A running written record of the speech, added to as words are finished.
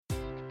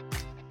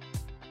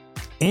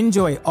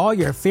Enjoy all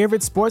your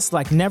favorite sports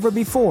like never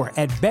before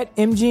at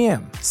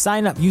BetMGM.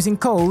 Sign up using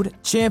code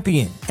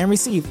CHAMPION and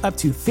receive up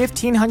to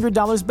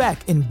 $1,500 back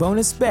in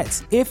bonus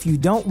bets if you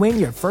don't win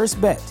your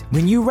first bet.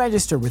 When you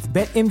register with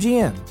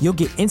BetMGM, you'll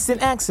get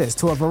instant access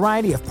to a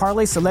variety of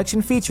parlay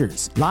selection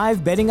features,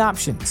 live betting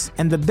options,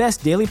 and the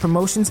best daily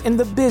promotions in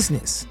the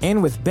business.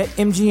 And with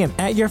BetMGM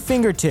at your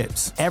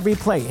fingertips, every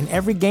play and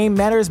every game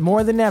matters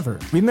more than ever.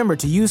 Remember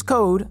to use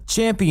code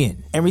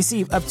CHAMPION and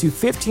receive up to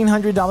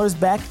 $1,500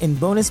 back in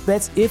bonus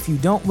bets if you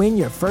don't win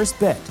your first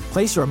bet.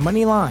 Place your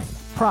money line,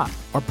 prop,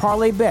 or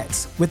parlay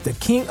bets with the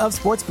king of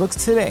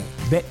sportsbooks today.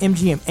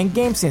 BetMGM and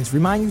GameSense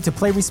remind you to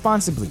play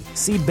responsibly.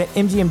 See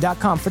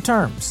BetMGM.com for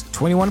terms.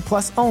 21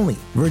 plus only.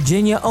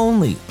 Virginia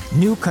only.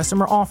 New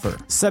customer offer.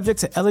 Subject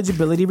to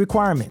eligibility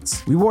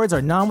requirements. Rewards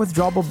are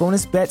non-withdrawable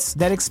bonus bets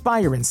that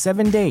expire in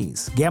 7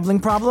 days. Gambling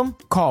problem?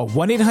 Call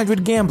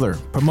 1-800-GAMBLER.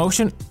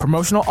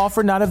 Promotional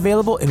offer not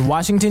available in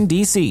Washington,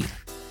 D.C.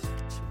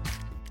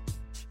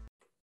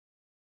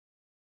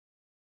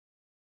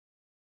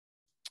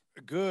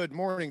 Good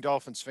morning,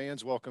 Dolphins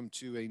fans. Welcome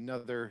to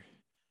another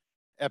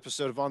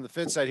episode of On the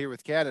Finside here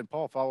with Cat and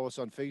Paul. Follow us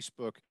on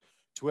Facebook,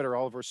 Twitter,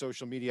 all of our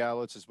social media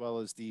outlets, as well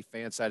as the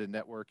Fansided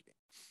Network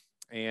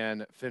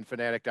and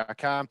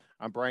FinFanatic.com.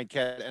 I'm Brian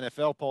Cat,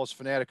 NFL. Paul's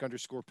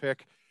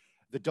Fanatic_pick.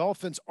 The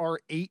Dolphins are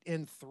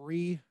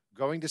 8-3,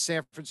 going to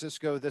San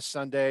Francisco this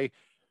Sunday,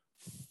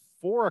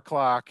 4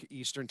 o'clock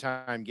Eastern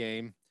time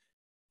game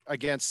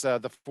against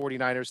the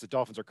 49ers. The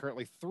Dolphins are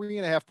currently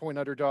 3.5-point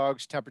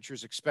underdogs.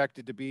 Temperatures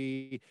expected to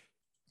be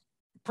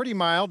pretty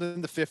mild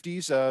in the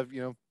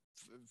 50s,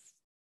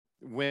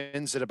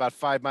 winds at about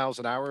 5 miles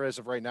an hour as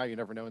of right now. You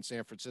never know in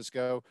San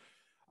Francisco.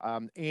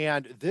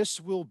 And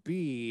this will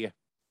be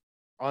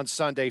on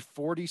Sunday,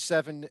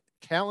 47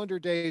 calendar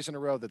days in a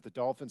row that the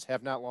Dolphins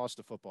have not lost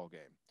a football game.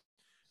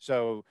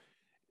 So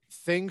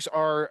things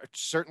are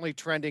certainly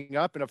trending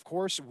up. And of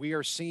course, we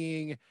are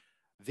seeing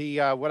the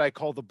what I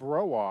call the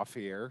bro off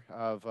here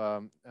of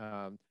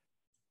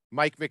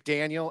Mike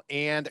McDaniel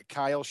and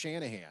Kyle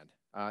Shanahan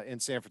in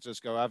San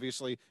Francisco.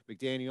 Obviously,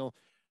 McDaniel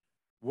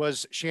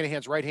was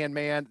Shanahan's right-hand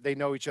man. They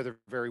know each other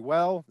very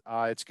well.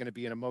 It's going to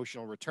be an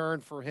emotional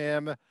return for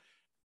him.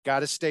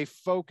 Got to stay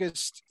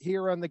focused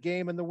here on the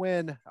game and the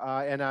win.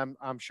 And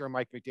I'm sure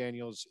Mike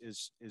McDaniels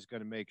is going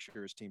to make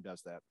sure his team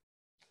does that.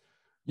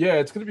 Yeah,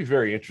 it's going to be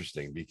very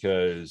interesting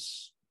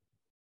because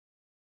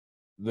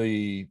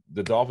the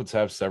Dolphins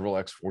have several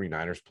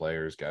ex-49ers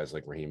players, guys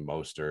like Raheem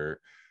Mostert,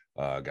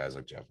 guys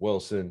like Jeff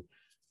Wilson.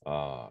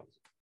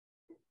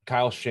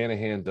 Kyle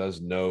Shanahan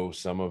does know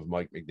some of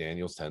Mike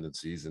McDaniel's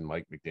tendencies, and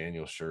Mike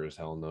McDaniel sure as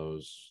hell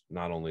knows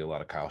not only a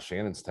lot of Kyle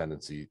Shanahan's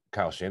tendencies,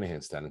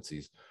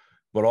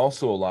 but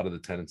also a lot of the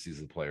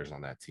tendencies of the players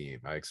on that team.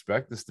 I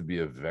expect this to be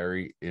a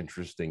very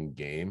interesting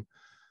game,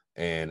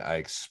 and I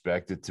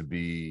expect it to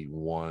be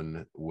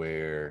one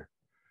where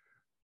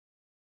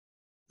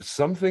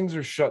some things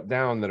are shut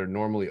down that are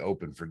normally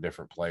open for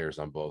different players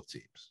on both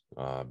teams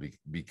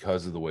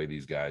because of the way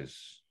these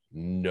guys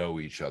know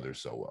each other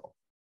so well.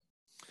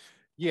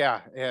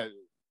 Yeah,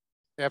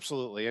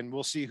 absolutely. And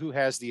we'll see who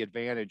has the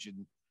advantage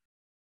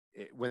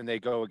when they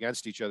go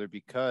against each other,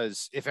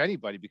 because if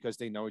anybody, because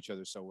they know each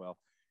other so well.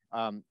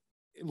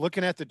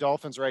 Looking at the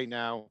Dolphins right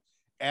now,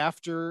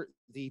 after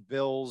the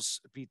Bills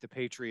beat the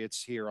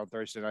Patriots here on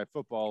Thursday Night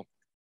Football,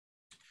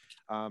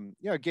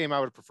 a game I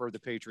would have preferred the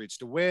Patriots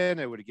to win.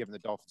 It would have given the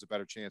Dolphins a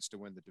better chance to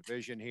win the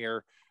division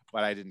here,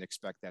 but I didn't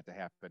expect that to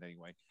happen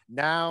anyway.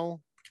 Now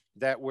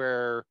that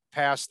we're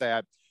past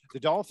that, the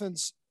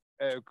Dolphins,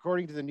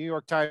 according to the New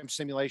York Times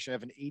simulation,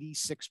 have an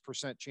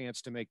 86%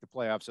 chance to make the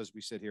playoffs as we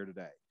sit here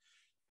today.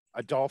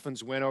 A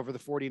Dolphins win over the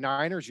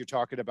 49ers, you're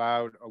talking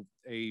about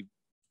a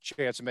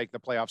chance of making the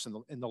playoffs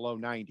in the low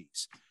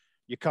 90s.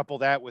 You couple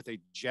that with a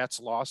Jets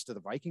loss to the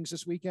Vikings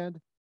this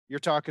weekend, you're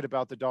talking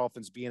about the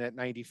Dolphins being at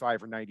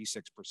 95 or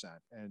 96%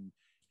 and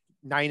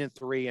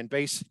 9-3. And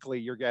basically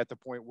you're at the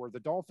point where the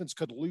Dolphins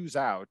could lose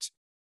out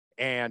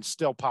and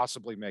still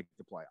possibly make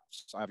the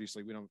playoffs. So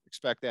obviously we don't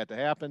expect that to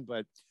happen,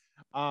 but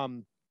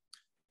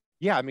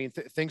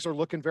things are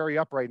looking very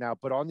up right now.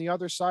 But on the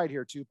other side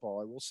here too, Paul,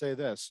 I will say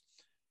this.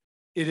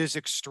 It is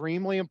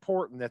extremely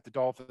important that the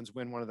Dolphins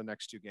win one of the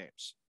next two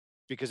games,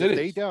 because if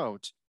they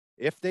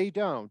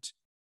don't,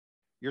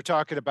 you're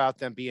talking about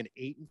them being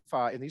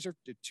 8-5. And these are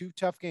two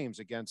tough games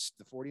against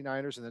the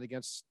 49ers and then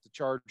against the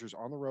Chargers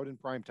on the road in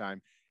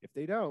primetime. If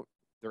they don't,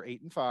 they're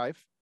 8-5.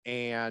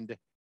 And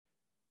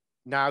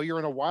now you're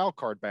in a wild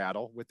card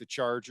battle with the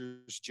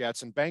Chargers,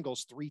 Jets, and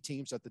Bengals, 3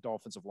 teams that the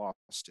Dolphins have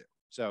lost to.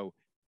 So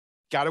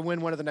got to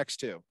win one of the next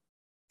two.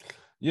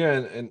 Yeah,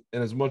 and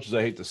as much as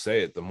I hate to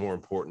say it, the more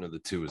important of the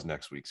two is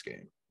next week's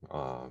game.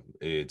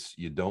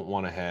 You don't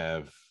want to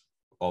have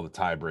all the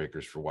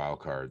tiebreakers for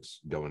wild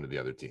cards going to the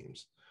other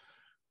teams.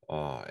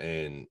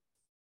 And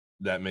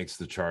that makes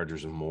the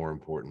Chargers a more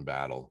important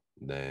battle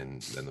than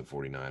the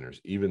 49ers,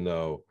 even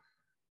though,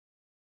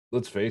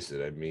 let's face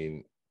it, I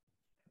mean,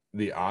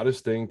 the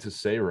oddest thing to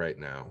say right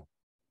now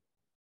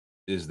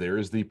is there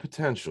is the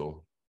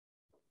potential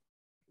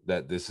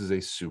that this is a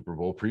Super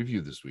Bowl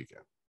preview this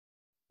weekend.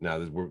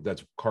 Now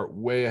that's cart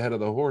way ahead of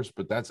the horse,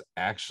 but that's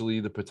actually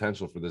the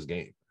potential for this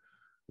game,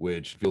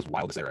 which feels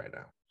wild to say right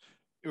now.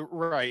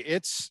 Right.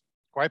 It's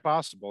quite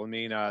possible. I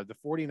mean, the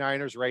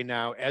 49ers right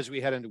now, as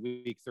we head into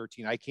week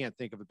 13, I can't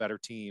think of a better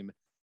team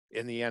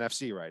in the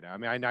NFC right now. I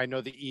mean, I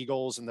know the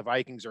Eagles and the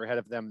Vikings are ahead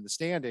of them in the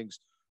standings,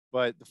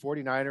 but the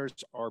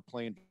 49ers are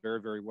playing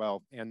very, very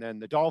well. And then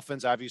the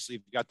Dolphins, obviously,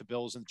 you've got the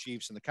Bills and the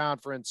Chiefs in the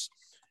conference.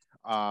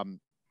 But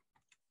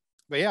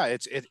yeah,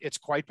 it's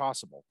quite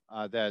possible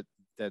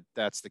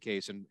that's the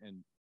case, and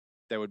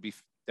that would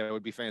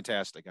be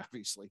fantastic,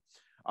 obviously.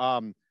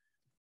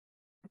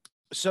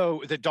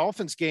 So the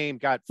Dolphins game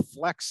got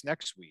flexed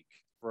next week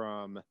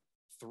from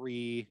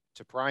 3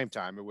 to prime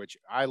time, which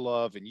I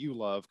love and you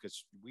love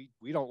because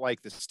we don't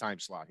like this time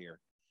slot here.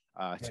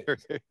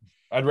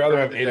 I'd rather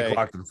have 8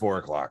 o'clock than 4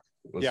 o'clock.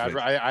 Yeah,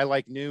 I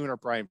like noon or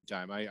prime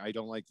time. I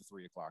don't like the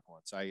 3 o'clock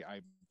ones.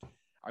 I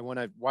want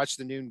to watch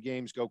the noon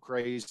games go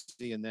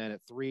crazy, and then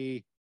at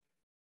 3,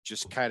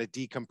 just kind of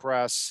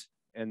decompress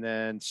and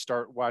then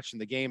start watching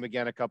the game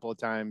again a couple of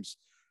times.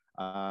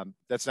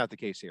 That's not the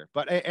case here,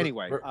 but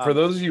anyway, for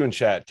those of you in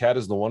chat, Kat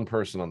is the one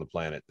person on the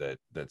planet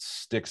that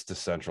sticks to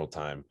Central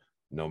Time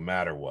no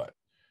matter what.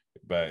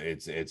 But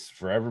it's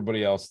for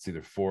everybody else. It's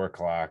either 4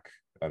 o'clock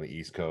on the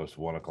East Coast,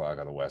 1 o'clock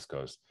on the West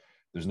Coast.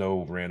 There's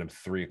no random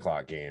 3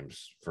 o'clock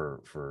games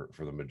for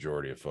the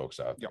majority of folks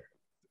out there. Yep.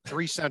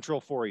 3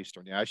 Central, 4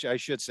 Eastern. Yeah, I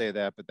should say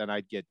that, but then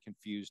I'd get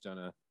confused on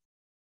a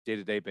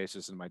day-to-day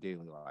basis in my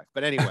daily life.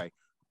 But anyway,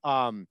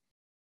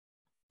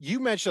 you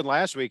mentioned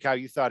last week how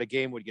you thought a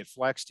game would get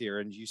flexed here,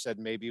 and you said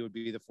maybe it would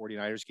be the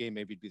 49ers game,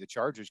 maybe it'd be the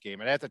Chargers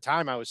game. And at the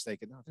time I was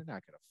thinking, no, they're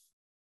not going to,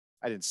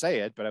 I didn't say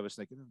it, but I was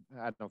thinking,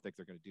 I don't think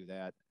they're going to do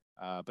that.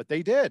 But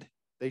they did.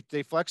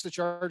 They flexed the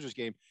Chargers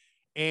game.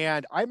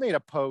 And I made a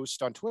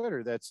post on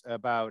Twitter that's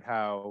about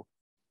how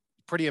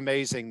pretty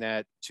amazing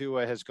that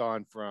Tua has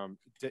gone from,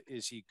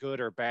 is he good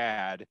or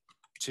bad,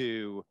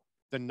 to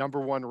the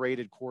number 1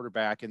 rated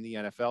quarterback in the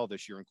NFL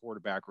this year in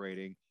quarterback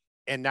rating.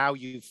 And now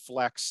you've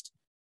flexed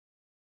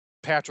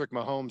Patrick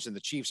Mahomes and the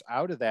Chiefs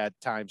out of that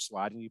time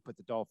slot, and you put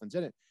the Dolphins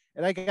in it.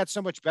 And I got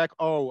so much back.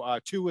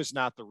 Tua is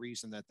not the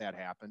reason that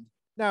happened.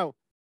 Now,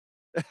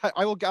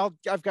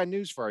 I've got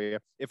news for you.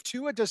 If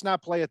Tua does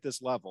not play at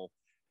this level,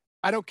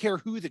 I don't care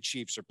who the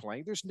Chiefs are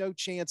playing. There's no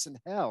chance in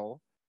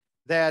hell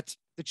that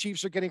the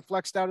Chiefs are getting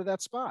flexed out of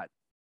that spot.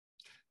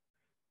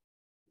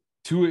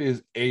 Tua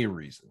is a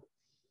reason,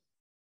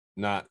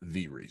 not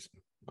the reason.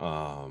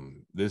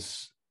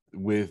 This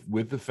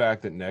with the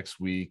fact that next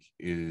week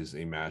is a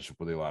matchup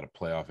with a lot of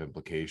playoff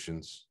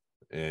implications.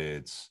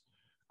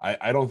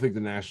 I don't think the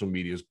national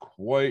media is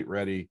quite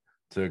ready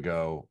to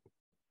go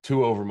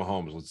Tua over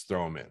Mahomes. Let's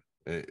throw him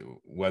in,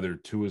 whether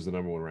Tua is the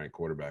number 1 ranked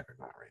quarterback or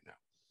not right now.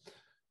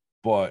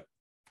 But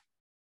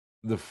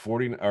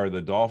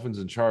the Dolphins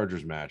and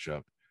Chargers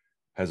matchup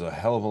has a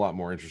hell of a lot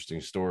more interesting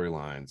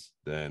storylines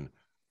than,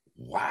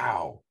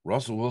 wow,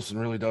 Russell Wilson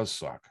really does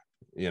suck,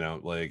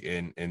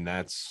 and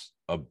that's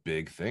a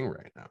big thing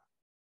right now.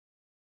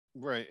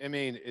 Right. I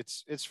mean,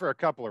 it's for a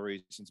couple of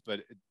reasons,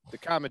 but the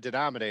common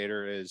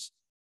denominator is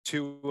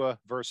Tua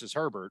versus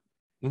Herbert.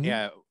 Mm-hmm.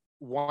 Yeah.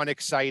 One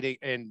exciting,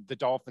 and the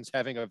Dolphins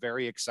having a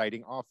very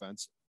exciting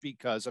offense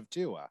because of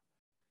Tua.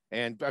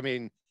 And I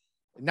mean,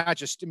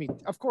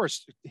 of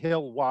course,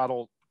 Hill,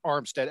 Waddle,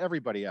 Armstead,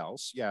 everybody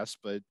else. Yes.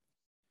 But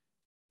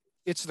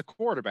it's the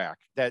quarterback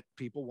that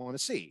people want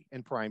to see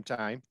in prime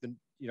time.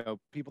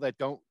 People that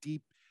don't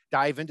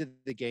dive into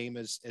the game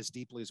as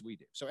deeply as we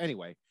do. So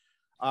anyway,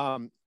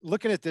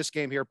 looking at this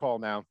game here, Paul,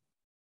 now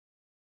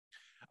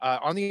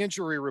on the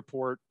injury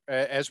report,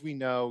 as we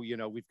know,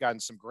 we've gotten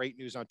some great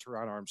news on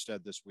Teron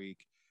Armstead this week.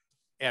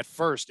 At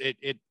first,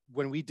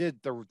 when we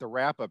did the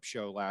wrap-up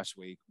show last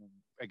week,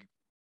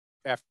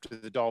 after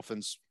the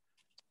Dolphins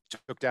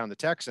took down the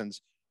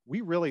Texans,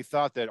 we really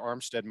thought that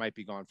Armstead might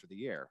be gone for the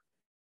year.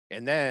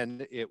 And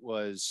then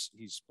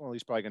he's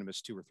probably going to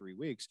miss 2 or 3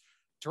 weeks.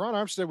 Teron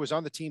Armstead was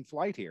on the team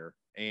flight here,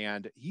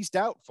 and he's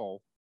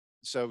doubtful.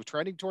 So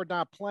trending toward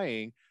not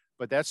playing,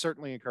 but that's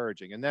certainly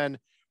encouraging. And then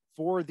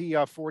for the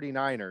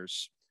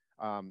 49ers,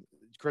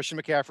 Christian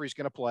McCaffrey is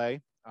going to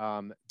play.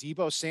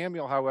 Deebo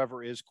Samuel,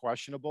 however, is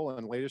questionable,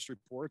 and latest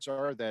reports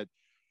are that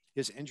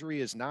his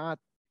injury is not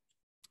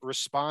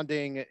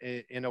responding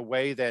in a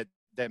way that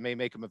may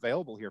make him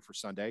available here for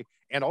Sunday.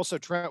 And also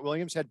Trent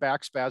Williams had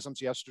back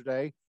spasms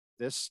yesterday.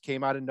 This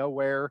came out of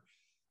nowhere.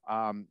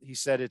 He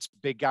said it's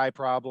big guy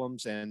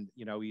problems, and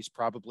he's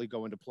probably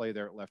going to play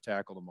there at left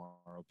tackle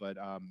tomorrow. But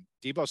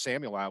Deebo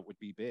Samuel out would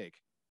be big.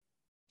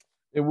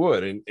 It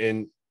would,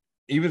 and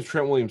even if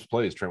Trent Williams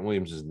plays, Trent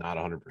Williams is not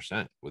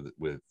 100%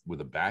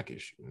 with a back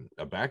issue.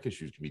 A back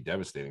issue can be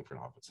devastating for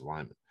an offensive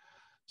lineman.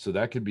 So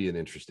that could be an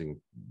interesting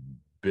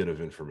bit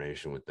of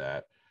information with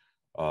that.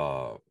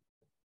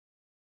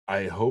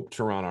 I hope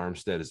Teron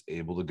Armstead is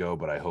able to go,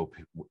 but I hope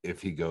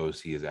if he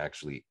goes, he is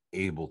actually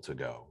able to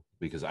go,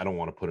 because I don't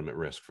want to put him at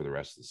risk for the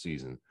rest of the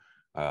season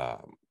for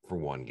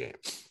one game.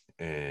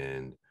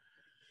 And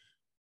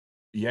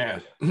yeah,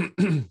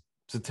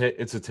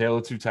 it's a tale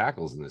of 2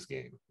 tackles in this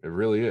game. It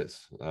really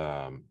is.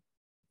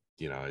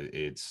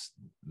 it's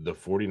the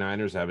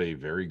 49ers have a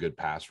very good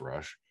pass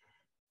rush,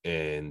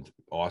 and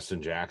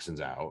Austin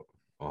Jackson's out,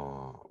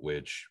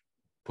 which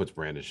puts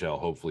Brandon Shell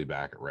hopefully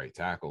back at right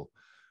tackle.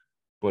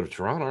 But if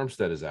Teron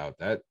Armstead is out,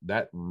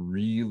 that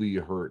really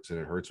hurts, and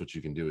it hurts what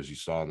you can do, as you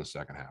saw in the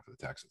second half of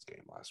the Texans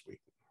game last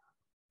week.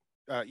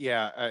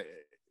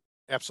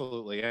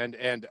 Absolutely. And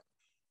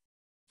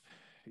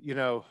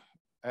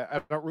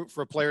I don't root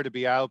for a player to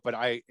be out, but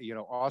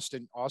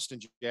Austin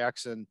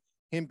Jackson,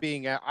 him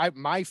being out,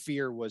 my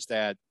fear was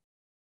that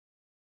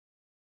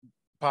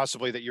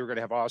possibly that you're going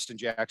to have Austin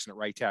Jackson at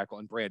right tackle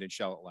and Brandon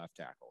Shell at left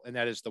tackle. And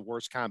that is the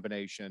worst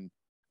combination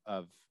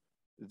of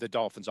the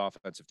Dolphins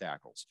offensive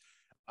tackles.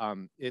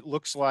 It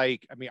looks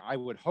like, I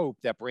would hope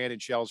that Brandon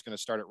Shell is going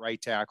to start at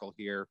right tackle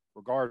here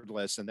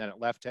regardless. And then at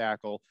left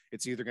tackle,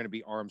 it's either going to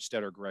be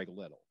Armstead or Greg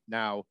Little.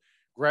 Now,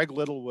 Greg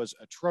Little was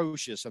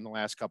atrocious in the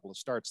last couple of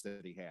starts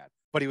that he had,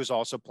 but he was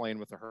also playing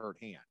with a hurt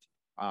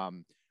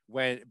hand.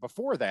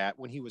 Before that,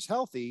 when he was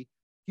healthy,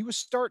 he was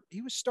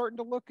starting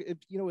to look, at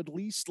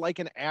least like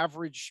an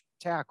average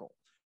tackle.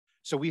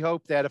 So we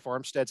hope that if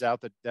Armstead's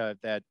out,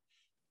 that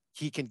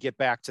he can get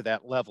back to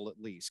that level at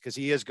least, because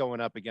he is going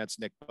up against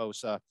Nick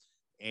Bosa.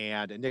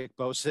 And Nick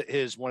Bosa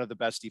is one of the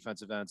best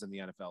defensive ends in the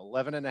NFL.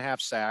 11.5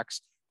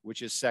 sacks,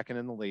 which is second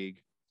in the league.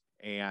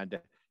 And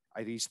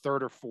he's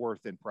third or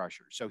fourth in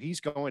pressure. So he's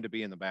going to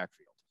be in the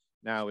backfield.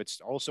 Now, it's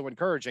also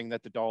encouraging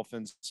that the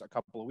Dolphins a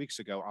couple of weeks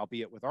ago,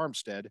 albeit with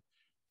Armstead,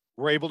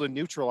 were able to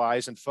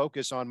neutralize and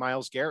focus on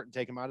Myles Garrett and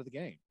take him out of the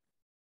game.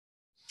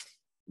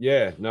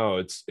 Yeah, no,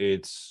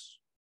 it's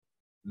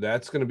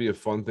that's going to be a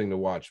fun thing to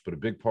watch. But a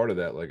big part of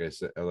that, like I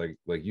said,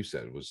 like you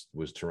said, was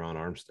Teron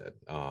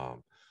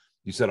Armstead.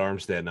 You said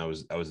Armstead, and I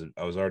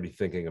was already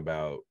thinking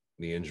about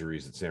the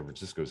injuries that San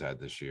Francisco's had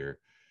this year,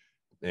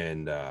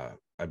 and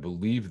I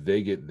believe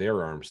they get their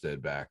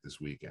Armstead back this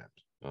weekend,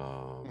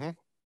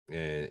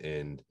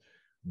 and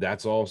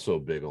that's also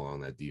big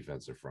along that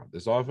defensive front.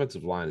 This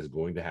offensive line is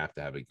going to have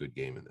a good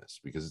game in this,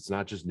 because it's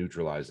not just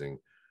neutralizing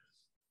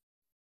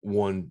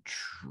one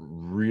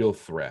real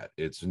threat;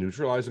 it's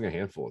neutralizing a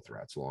handful of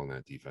threats along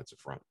that defensive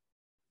front.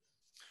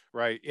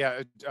 Right?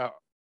 Yeah.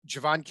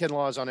 Javon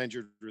Kinlaw is on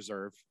injured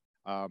reserve.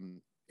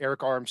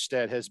 Eric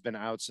Armstead has been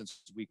out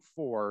since week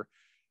 4.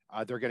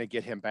 They're going to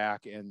get him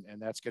back, and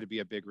that's going to be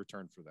a big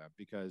return for them,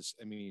 because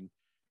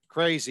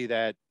crazy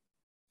that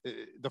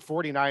the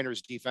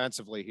 49ers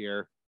defensively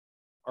here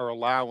are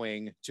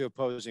allowing to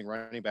opposing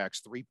running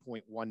backs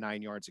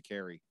 3.19 yards a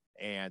carry,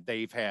 and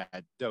they've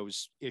had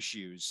those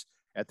issues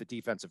at the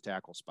defensive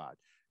tackle spot.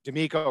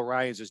 D'Amico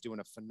Ryans is doing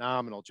a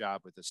phenomenal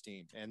job with this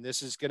team, and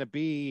this is going to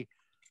be,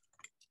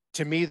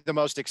 to me, the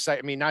most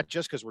exciting. Not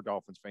just because we're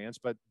Dolphins fans,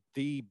 but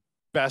the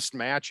best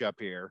matchup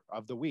here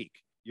of the week.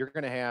 You're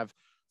going to have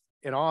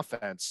an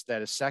offense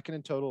that is second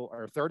in total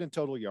or third in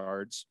total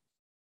yards,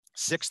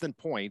 sixth in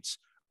points,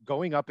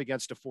 going up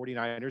against a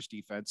 49ers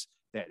defense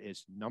that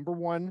is number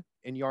 1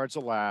 in yards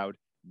allowed,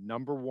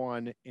 number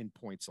 1 in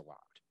points allowed.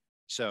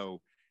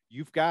 So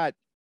you've got,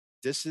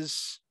 this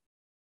is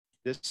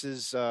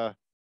a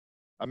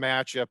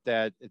matchup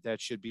that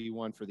should be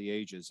one for the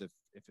ages if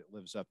it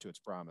lives up to its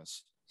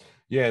promise.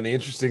 Yeah, and the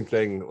interesting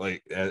thing,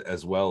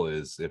 as well,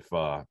 is if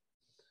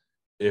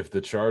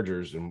the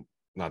Chargers, and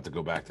not to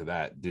go back to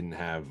that, didn't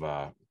have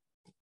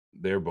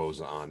their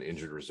Bosa on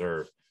injured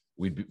reserve,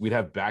 we'd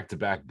have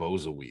back-to-back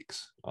Bosa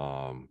weeks.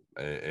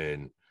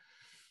 And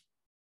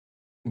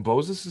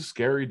Bosa's a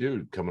scary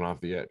dude coming off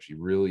the edge. He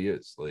really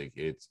is.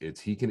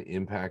 He can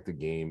impact the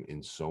game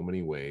in so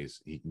many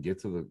ways. He can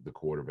get to the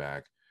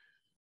quarterback.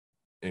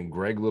 And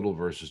Greg Little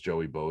versus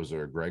Joey Bosa,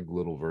 or Greg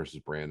Little versus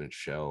Brandon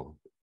Shell,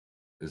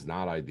 is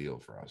not ideal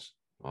for us.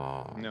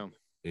 No,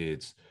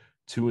 it's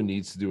Tua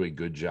needs to do a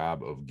good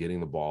job of getting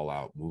the ball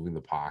out, moving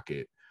the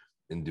pocket,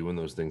 and doing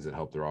those things that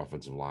help their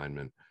offensive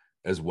linemen,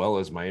 as well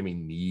as Miami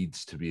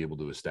needs to be able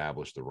to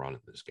establish the run in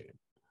this game.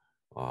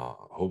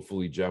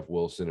 Hopefully Jeff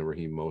Wilson and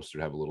Raheem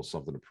Mostert have a little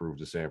something to prove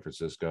to San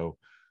Francisco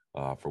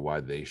for why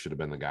they should have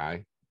been the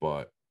guy.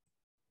 But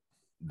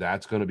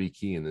that's going to be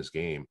key in this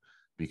game,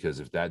 because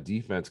if that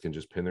defense can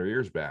just pin their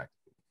ears back,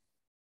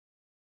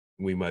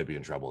 we might be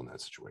in trouble in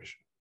that situation.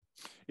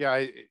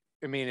 Yeah,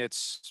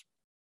 it's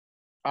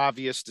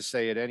obvious to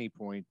say at any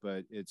point,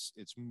 but it's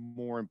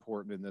more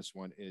important in this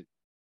one.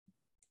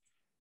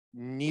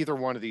 Neither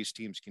one of these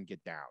teams can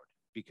get down,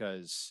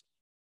 because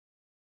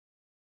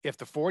if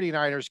the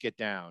 49ers get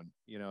down,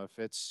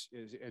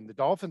 and the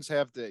Dolphins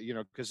have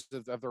because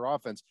of their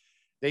offense,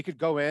 they could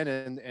go in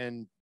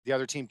and the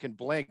other team can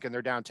blink and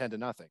they're down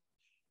 10-0.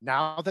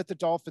 Now that the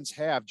Dolphins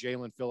have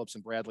Jalen Phillips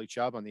and Bradley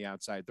Chubb on the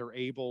outside, they're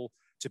able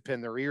to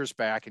pin their ears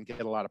back and get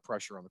a lot of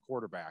pressure on the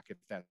quarterback, if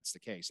that's the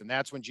case. And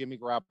that's when Jimmy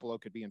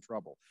Garoppolo could be in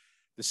trouble.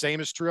 The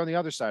same is true on the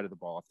other side of the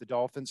ball. If the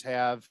Dolphins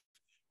have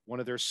one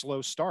of their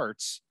slow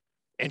starts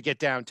and get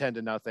down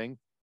 10-0,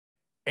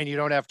 and you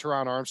don't have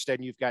Teron Armstead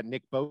and you've got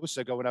Nick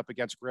Bosa going up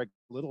against Greg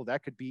Little,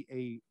 that could be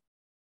a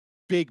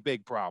big,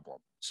 big problem.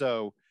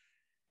 So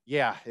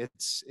yeah,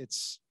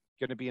 it's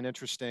going to be an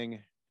interesting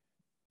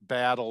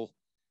battle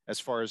as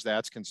far as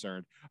that's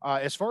concerned.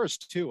 As far as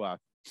Tua,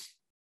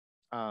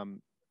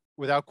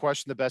 without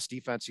question, the best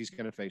defense he's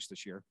going to face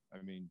this year.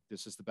 I mean,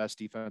 this is the best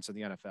defense in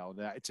the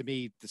NFL. To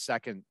me, the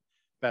second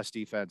best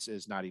defense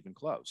is not even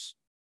close.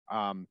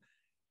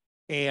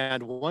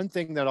 And one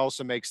thing that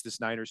also makes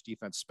this Niners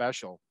defense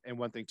special, and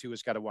one thing too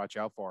has got to watch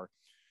out for,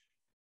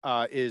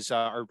 is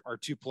our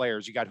two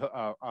players. You got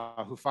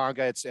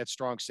Hufanga at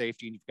strong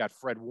safety, and you've got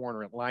Fred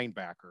Warner at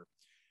linebacker.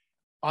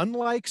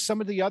 Unlike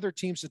some of the other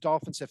teams the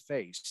Dolphins have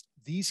faced,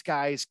 these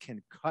guys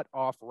can cut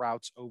off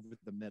routes over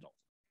the middle.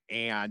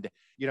 And,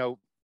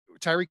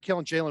 Tyreek Hill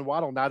and Jalen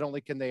Waddle, not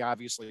only can they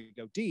obviously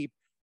go deep,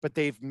 but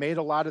they've made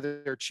a lot of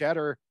their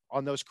cheddar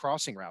on those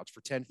crossing routes for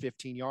 10,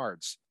 15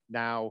 yards.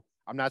 Now,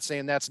 I'm not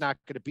saying that's not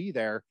going to be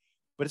there,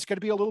 but it's going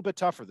to be a little bit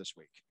tougher this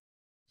week.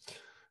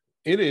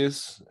 It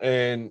is.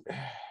 And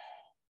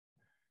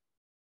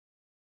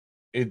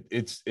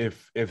it's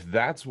if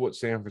that's what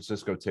San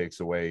Francisco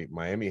takes away,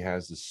 Miami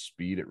has the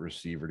speed at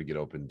receiver to get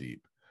open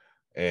deep.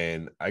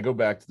 And I go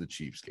back to the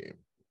Chiefs game.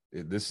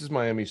 This is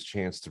Miami's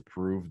chance to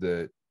prove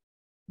that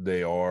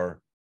they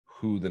are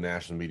who the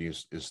national media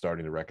is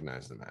starting to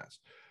recognize them as.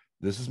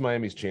 This is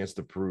Miami's chance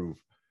to prove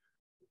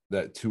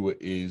that Tua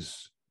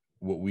is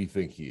what we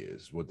think he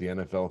is, what the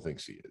NFL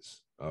thinks he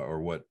is, or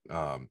what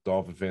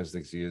Dolphin fans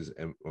think he is,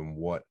 and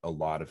what a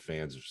lot of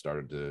fans have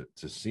started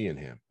to see in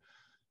him.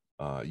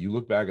 You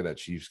look back at that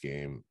Chiefs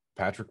game,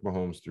 Patrick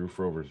Mahomes threw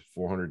for over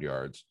 400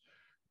 yards.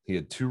 He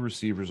had two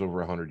receivers over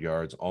 100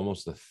 yards,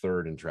 almost the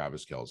third in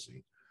Travis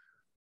Kelce.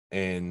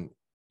 And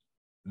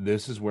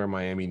this is where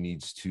Miami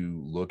needs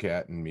to look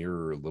at and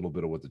mirror a little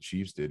bit of what the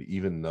Chiefs did,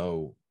 even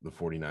though the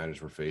 49ers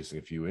were facing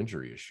a few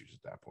injury issues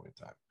at that point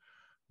in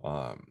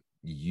time.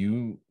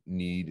 You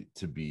need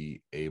to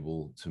be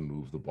able to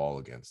move the ball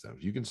against them.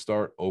 If you can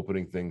start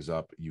opening things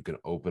up, you can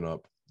open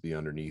up the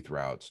underneath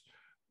routes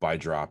by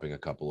dropping a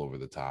couple over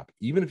the top.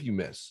 Even if you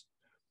miss,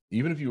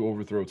 even if you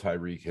overthrow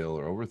Tyreek Hill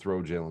or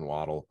overthrow Jalen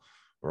Waddle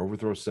or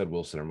overthrow Ced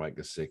Wilson or Mike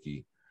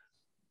Gesicki,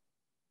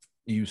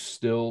 you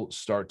still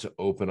start to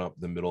open up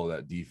the middle of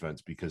that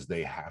defense because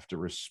they have to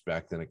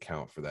respect and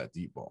account for that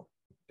deep ball.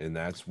 And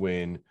that's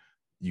when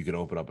you can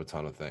open up a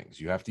ton of things.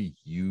 You have to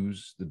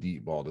use the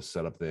deep ball to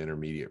set up the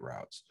intermediate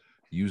routes,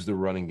 use the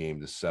running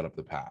game to set up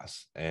the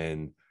pass,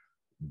 and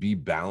be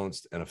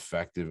balanced and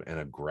effective and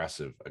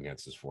aggressive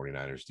against this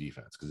 49ers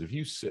defense. Because if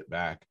you sit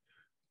back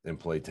and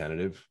play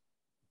tentative,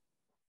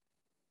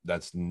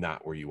 that's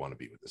not where you want to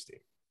be with this team.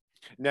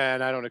 No,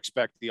 and I don't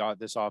expect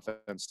this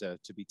offense to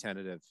be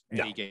tentative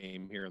any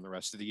game here in the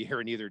rest of the year,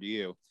 and neither do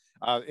you.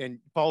 And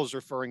Paul is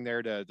referring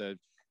there to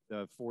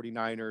the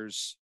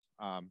 49ers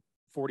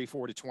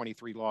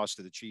 44-23 loss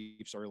to the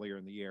Chiefs earlier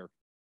in the year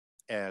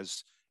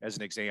as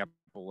an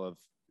example of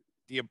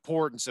the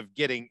importance of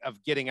getting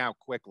out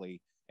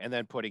quickly and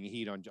then putting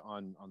heat on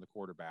the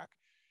quarterback.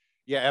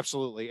 Yeah,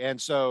 absolutely. And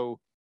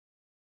so,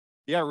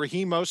 yeah,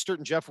 Raheem Mostert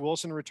and Jeff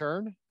Wilson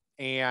return.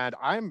 And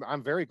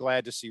I'm very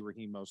glad to see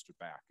Raheem Mostert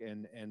back.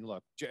 And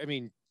look, I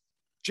mean,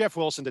 Jeff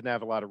Wilson didn't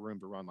have a lot of room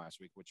to run last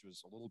week, which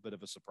was a little bit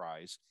of a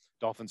surprise.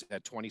 Dolphins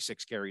had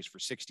 26 carries for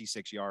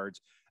 66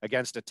 yards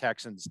against a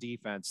Texans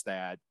defense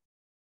that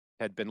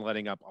had been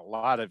letting up a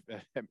lot of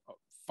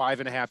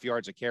 5.5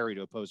 yards a carry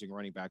to opposing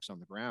running backs on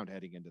the ground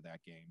heading into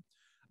that game.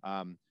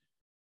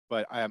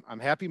 But I'm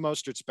happy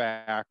Mostert's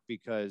back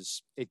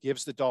because it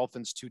gives the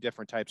Dolphins two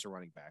different types of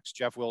running backs.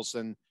 Jeff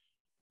Wilson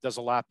does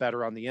a lot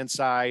better on the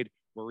inside,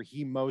 where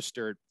Raheem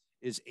Mostert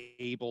is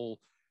able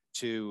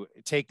to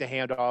take the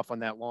handoff on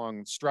that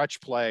long stretch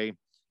play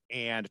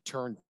and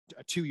turn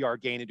a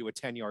 2-yard gain into a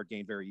 10-yard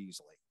gain very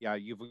easily. Yeah,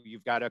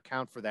 you've got to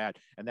account for that,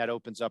 and that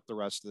opens up the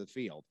rest of the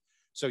field.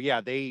 So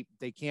yeah, they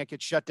can't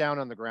get shut down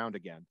on the ground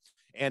again.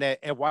 And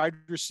at wide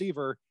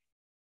receiver,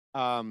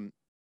 Tyreek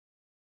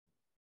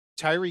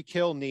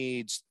Hill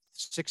needs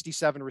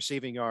 67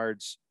 receiving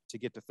yards to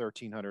get to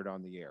 1,300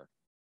 on the air,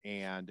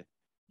 and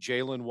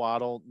Jalen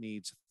Waddle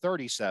needs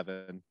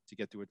 37 to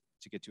get to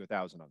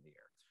 1,000 on the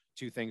air.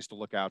 Two things to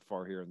look out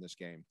for here in this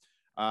game.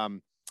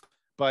 And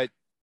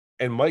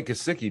Mike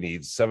Gesicki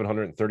needs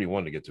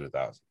 731 to get to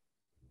 1,000.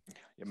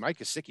 Yeah, Mike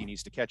Gesicki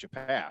needs to catch a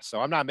pass. So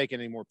I'm not making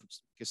any more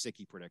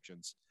Gesicki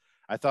predictions.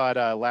 I thought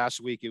last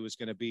week it was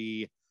going to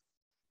be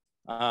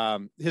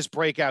his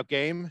breakout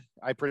game.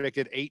 I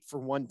predicted 8 for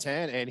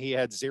 110, and he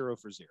had 0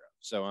 for 0.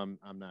 So I'm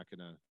not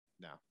gonna.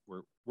 No,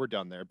 we're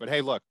done there. But hey,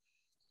 look,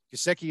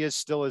 Gesicki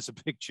still is a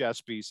big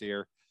chess piece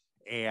here,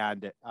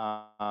 and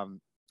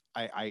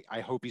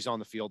I hope he's on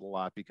the field a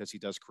lot because he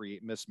does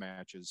create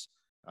mismatches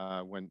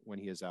when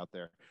he is out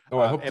there. Oh,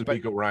 I hope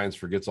DeMeco Ryans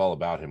forgets all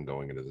about him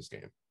going into this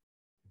game.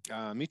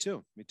 Me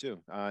too.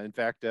 In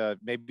fact,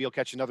 maybe he'll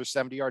catch another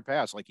 70-yard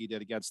pass like he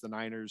did against the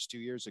Niners 2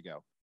 years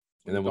ago.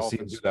 And then we'll see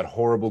him do that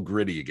horrible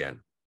gritty again.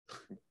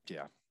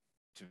 Yeah.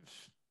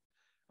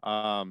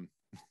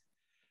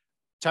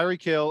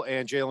 Tyreek Hill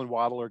and Jalen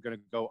Waddle are going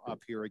to go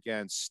up here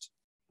against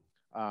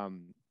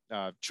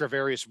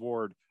Travarius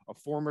Ward, a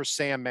former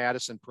Sam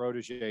Madison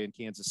protege in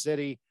Kansas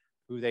City,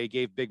 who they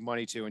gave big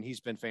money to, and he's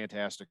been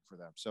fantastic for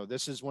them. So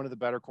this is one of the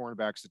better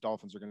cornerbacks the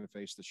Dolphins are going to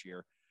face this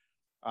year.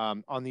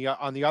 On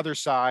the other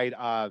side,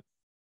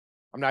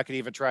 I'm not going to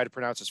even try to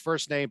pronounce his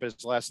first name, but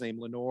his last name,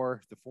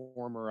 Lenore, the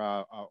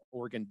former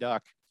Oregon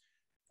Duck.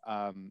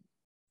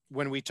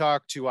 When we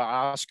talked to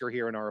Oscar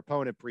here in our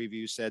opponent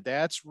preview, said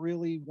that's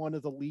really one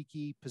of the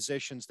leaky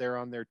positions there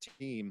on their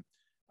team,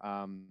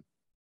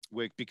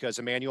 because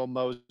Emmanuel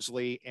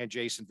Mosley and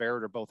Jason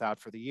Verrett are both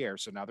out for the year.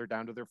 So now they're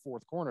down to their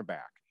fourth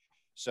cornerback.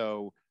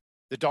 So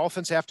the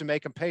Dolphins have to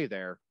make them pay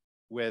there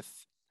with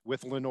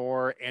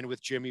Lenore and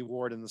with Jimmy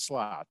Ward in the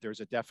slot. There's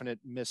a definite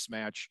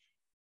mismatch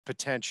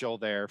potential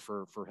there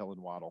for Hill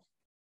and Waddle.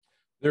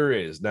 There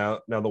is. Now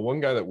the one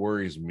guy that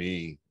worries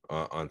me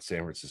on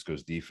San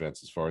Francisco's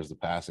defense as far as the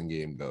passing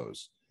game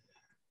goes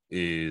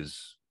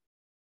is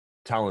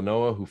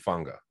Talanoa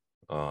Hufanga,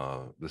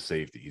 the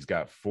safety. He's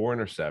got 4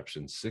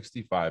 interceptions,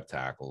 65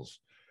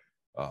 tackles.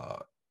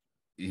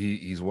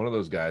 He's one of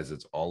those guys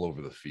that's all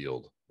over the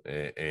field.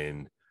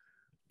 And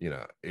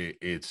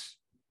it's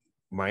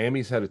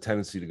Miami's had a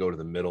tendency to go to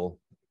the middle.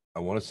 I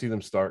want to see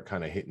them start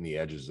kind of hitting the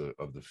edges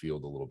of the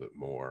field a little bit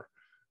more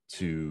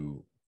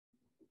to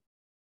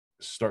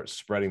start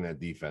spreading that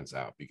defense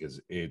out,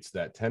 because it's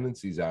that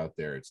tendency's out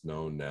there. It's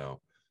known now.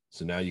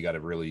 So now you got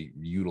to really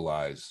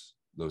utilize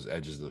those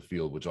edges of the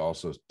field, which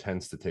also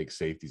tends to take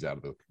safeties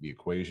out of the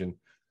equation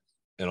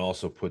and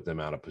also put them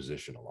out of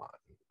position a lot.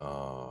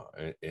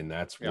 And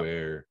that's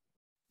where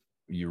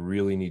you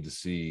really need to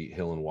see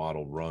Hill and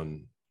Waddle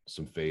run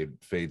some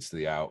fades to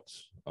the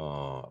outs,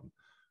 out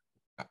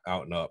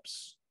and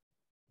ups,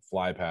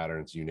 fly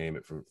patterns, you name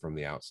it, from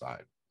the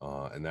outside.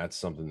 And that's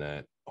something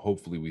that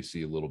hopefully we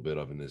see a little bit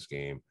of in this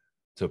game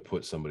to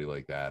put somebody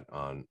like that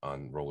on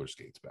roller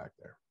skates back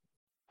there.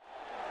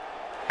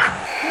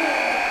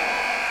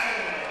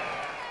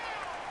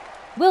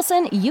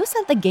 Wilson, you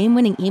sent the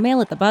game-winning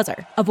email at the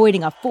buzzer,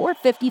 avoiding a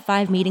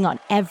 4:55 meeting on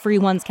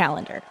everyone's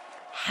calendar.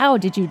 How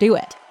did you do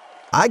it?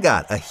 I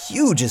got a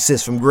huge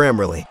assist from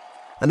Grammarly,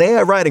 an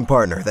AI writing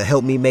partner that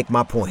helped me make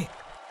my point.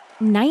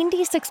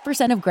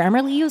 96% of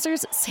Grammarly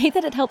users say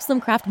that it helps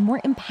them craft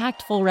more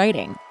impactful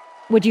writing.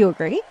 Would you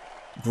agree?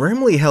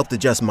 Grammarly helped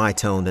adjust my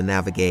tone to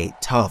navigate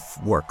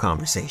tough work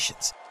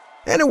conversations.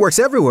 And it works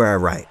everywhere I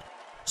write,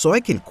 so I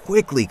can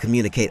quickly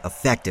communicate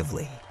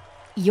effectively.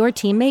 Your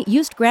teammate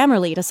used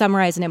Grammarly to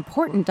summarize an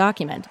important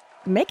document,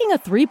 making a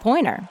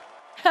 3-pointer.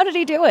 How did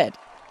he do it?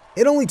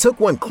 It only took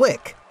one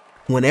click.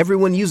 When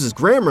everyone uses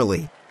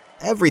Grammarly,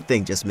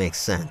 everything just makes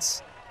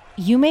sense.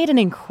 You made an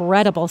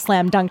incredible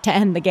slam dunk to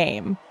end the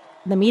game.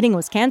 The meeting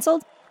was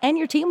canceled, and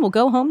your team will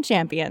go home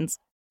champions.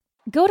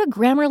 Go to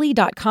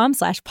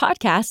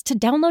Grammarly.com/podcast to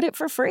download it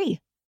for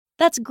free.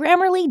 That's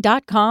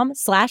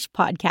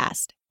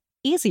Grammarly.com/podcast.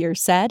 Easier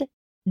said,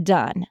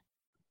 done.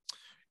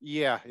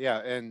 Yeah.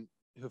 And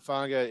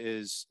Hufanga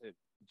is,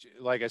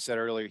 like I said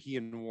earlier, he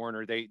and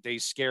Warner, they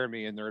scare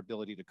me in their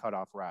ability to cut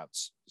off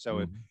routes.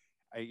 So,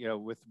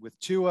 with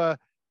Tua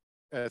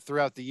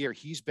throughout the year,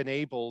 he's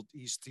thrown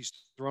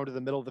to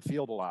the middle of the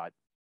field a lot.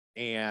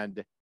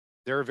 And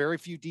there are very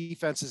few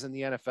defenses in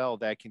the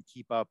NFL that can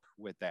keep up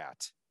with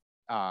that.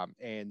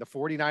 And the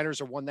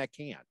 49ers are one that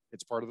can.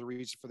 It's part of the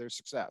reason for their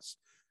success.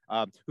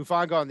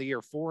 Hufanga on the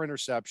year, 4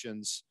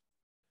 interceptions,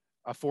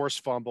 a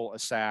forced fumble, a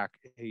sack.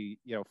 He,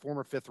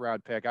 former 5th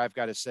round pick. I've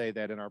got to say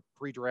that in our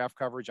pre-draft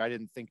coverage, I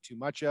didn't think too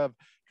much of,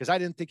 because I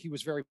didn't think he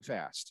was very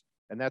fast.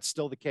 And that's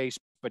still the case,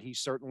 but he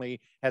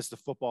certainly has the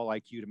football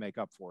IQ to make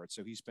up for it.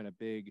 So he's been a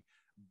big,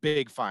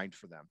 big find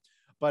for them.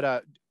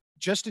 But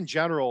just in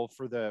general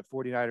for the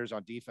 49ers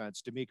on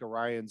defense, DeMeco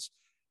Ryans,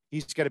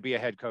 he's going to be a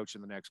head coach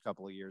in the next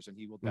couple of years, and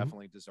he will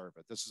definitely deserve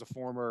it. This is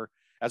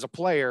as a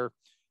player,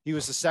 he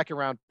was the 2nd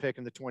round pick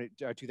in the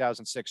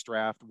 2006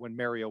 draft when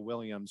Mario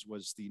Williams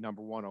was the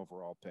number 1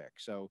 overall pick.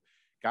 So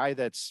guy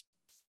that's,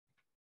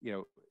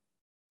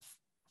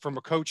 from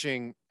a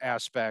coaching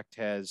aspect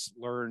has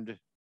learned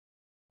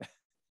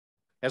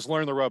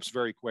the ropes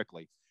very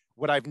quickly.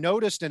 What I've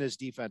noticed in his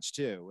defense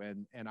too,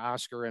 and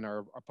Oscar in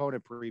our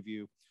opponent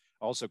preview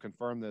also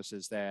confirmed this,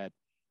 is that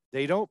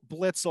they don't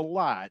blitz a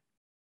lot,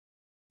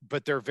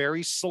 but they're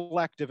very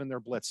selective in their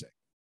blitzing.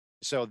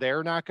 So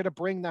they're not going to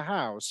bring the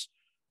house,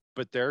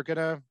 but they're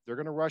going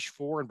to rush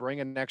 4 and bring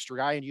an extra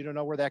guy, and you don't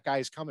know where that guy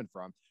is coming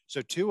from.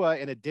 So Tua,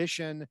 in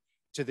addition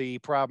to the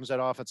problems at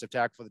offensive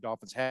tackle for the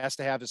Dolphins, has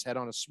to have his head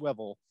on a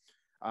swivel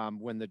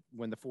when the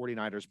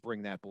 49ers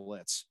bring that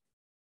blitz.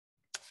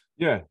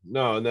 Yeah,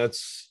 no, and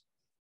that's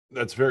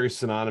very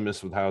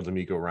synonymous with how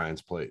DeMeco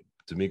Ryans played.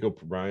 DeMeco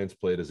Ryans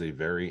played as a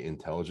very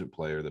intelligent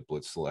player that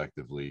blitzed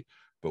selectively,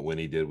 but when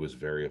he did, was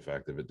very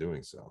effective at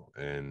doing so.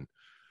 And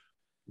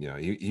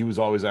he was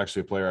always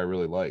actually a player I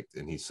really liked,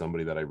 and he's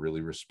somebody that I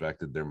really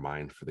respected their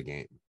mind for the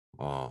game.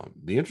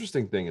 The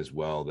interesting thing as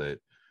well that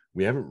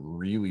we haven't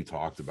really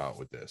talked about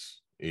with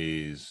this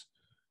is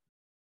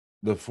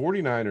the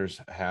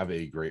 49ers have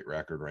a great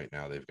record right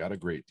now. They've got a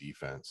great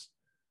defense,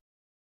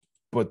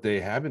 but they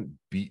haven't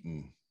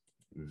beaten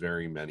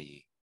very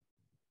many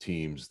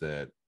teams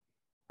that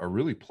are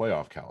really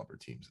playoff caliber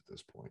teams at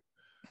this point.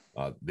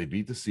 They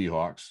beat the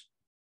Seahawks,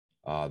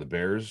 the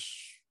Bears,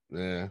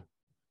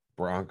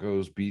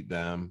 Broncos beat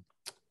them.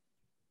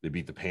 They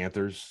beat the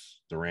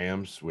Panthers, the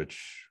Rams,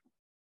 which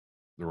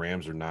The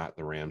Rams are not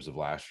the Rams of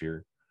last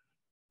year.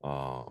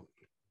 And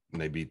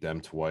they beat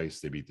them twice.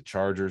 They beat the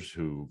Chargers,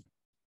 who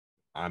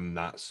I'm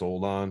not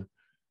sold on,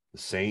 the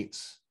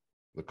Saints,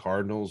 the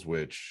Cardinals,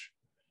 which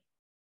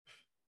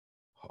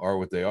are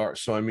what they are.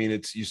 So, I mean,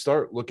 it's, you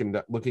start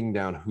looking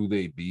down who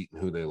they beat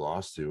and who they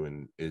lost to,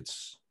 and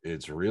it's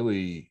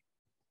really,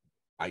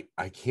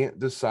 I can't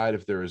decide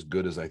if they're as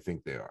good as I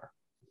think they are.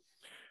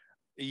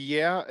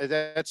 Yeah,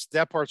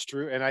 that part's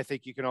true. And I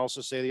think you can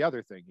also say the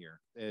other thing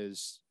here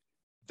is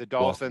the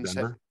Dolphins.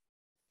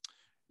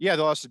 Yeah,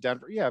 they lost to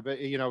Denver. Yeah, but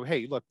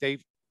hey, look,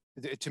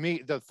 to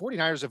me, the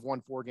 49ers have won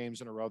 4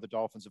 games in a row. The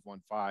Dolphins have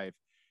won 5.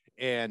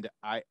 And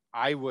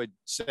I would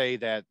say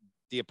that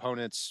the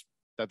opponents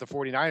that the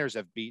 49ers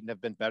have beaten have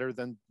been better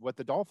than what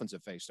the Dolphins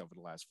have faced over the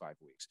last 5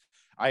 weeks.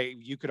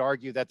 You could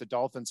argue that the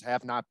Dolphins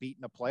have not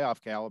beaten a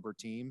playoff caliber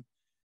team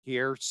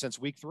here since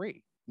week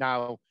 3.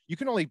 Now, you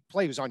can only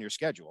play who's on your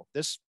schedule.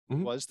 This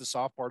was the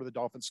soft part of the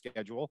Dolphins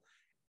schedule,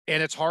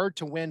 and it's hard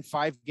to win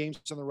 5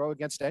 games in a row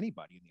against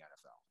anybody in the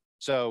NFL.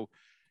 So,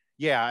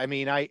 yeah, I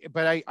mean, I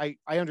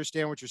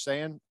understand what you're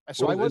saying.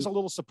 So I was a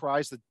little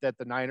surprised that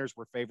the Niners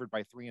were favored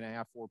by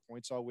 3.5, 4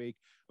 points all week.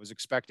 I was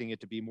expecting it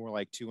to be more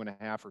like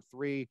 2.5 or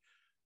 3.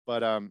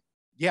 But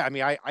yeah, I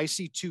mean, I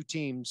see 2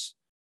 teams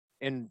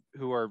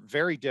who are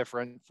very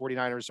different.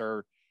 49ers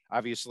are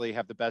obviously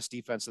have the best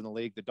defense in the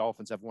league. The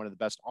Dolphins have one of the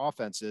best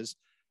offenses,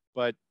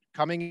 but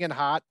coming in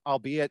hot,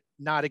 albeit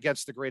not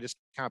against the greatest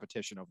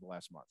competition over the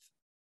last month.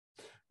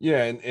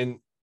 Yeah, and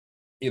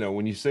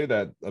when you say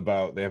that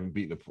about they haven't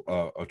beaten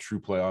a true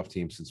playoff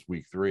team since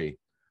week 3,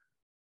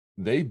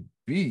 they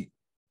beat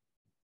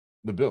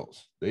the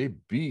Bills. They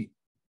beat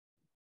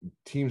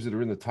teams that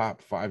are in the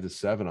top 5 to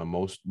 7 on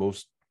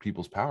most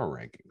people's power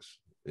rankings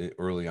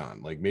early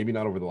on. Like, maybe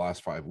not over the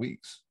last 5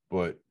 weeks,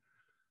 but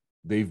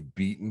they've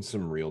beaten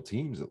some real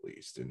teams at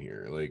least in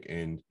here. Like,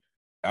 and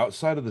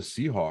outside of the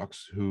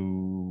Seahawks,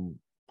 who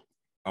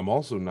I'm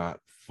also not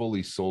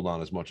fully sold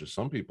on as much as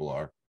some people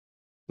are,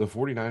 the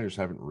 49ers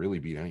haven't really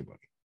beat anybody.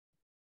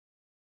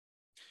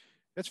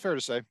 That's fair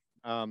to say.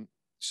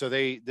 So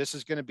this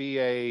is going to be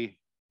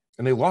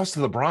and they lost to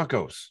the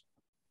Broncos.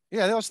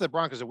 Yeah, they lost to the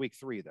Broncos at week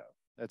 3, though.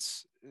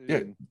 That's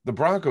the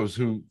Broncos,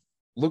 who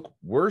look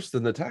worse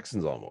than the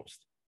Texans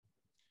almost,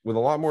 with a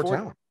lot more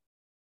talent.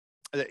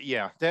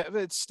 Yeah,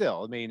 it's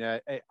still. I mean,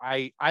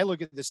 I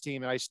look at this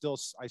team and I still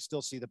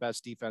see the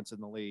best defense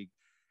in the league,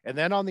 and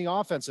then on the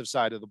offensive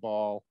side of the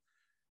ball,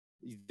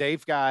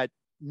 they've got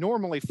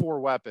normally 4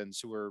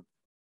 weapons who are.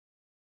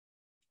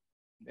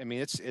 I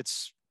mean,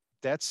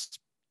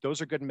 those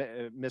are good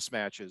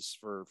mismatches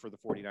for the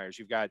 49ers.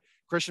 You've got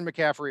Christian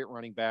McCaffrey at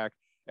running back.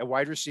 At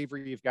wide receiver,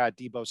 you've got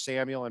Deebo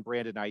Samuel and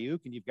Brandon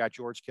Ayuk, and you've got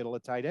George Kittle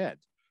at tight end.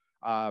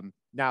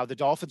 Now, the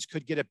Dolphins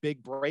could get a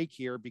big break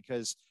here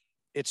because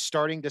it's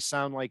starting to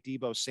sound like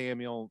Deebo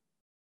Samuel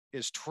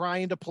is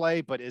trying to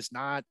play, but is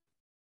not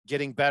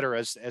getting better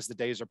as the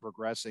days are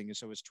progressing. And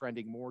so is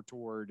trending more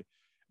toward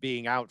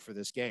being out for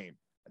this game.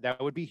 That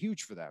would be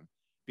huge for them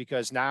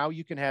because now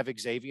you can have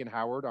Xavier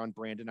Howard on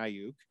Brandon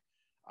Ayuk.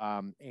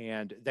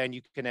 And then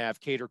you can have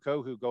Kader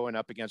Kohou going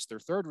up against their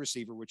third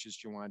receiver, which is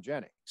Juwan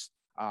Jennings.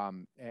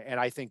 And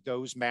I think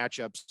those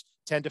matchups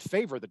tend to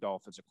favor the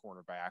Dolphins at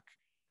cornerback.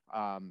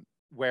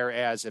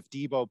 Whereas if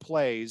Deebo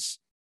plays,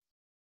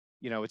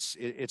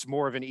 it's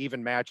more of an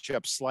even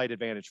matchup, slight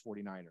advantage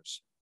 49ers.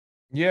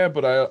 Yeah,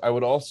 but I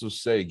would also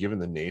say, given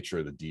the nature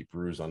of the deep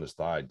bruise on his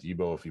thigh,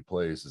 Deebo, if he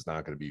plays, is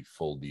not going to be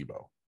full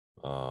Deebo.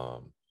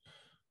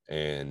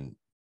 And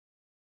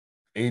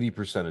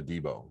 80% of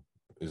Deebo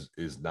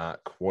is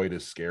not quite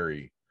as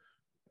scary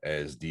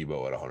as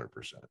Deebo at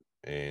 100%.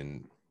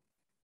 And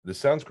this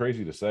sounds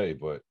crazy to say,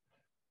 but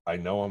I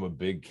know I'm a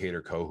big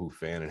Kader Kohou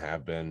fan and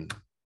have been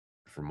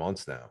for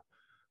months now.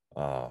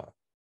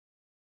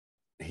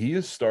 He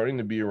is starting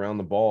to be around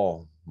the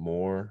ball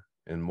more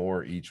and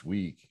more each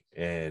week,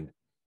 and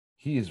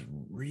he is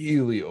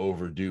really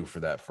overdue for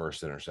that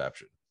first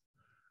interception.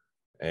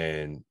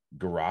 And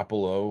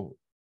Garoppolo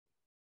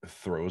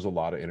throws a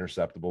lot of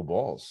interceptable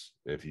balls.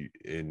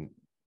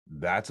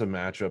 That's a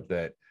matchup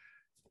that,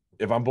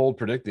 if I'm bold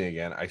predicting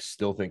again, I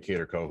still think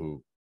Kader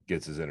Kohou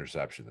gets his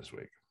interception this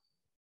week.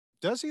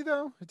 Does he,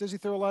 though? Does he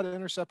throw a lot of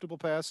interceptable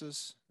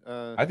passes?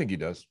 I think he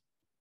does.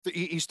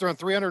 He's thrown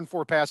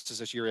 304 passes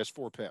this year. He has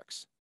 4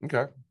 picks.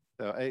 Okay.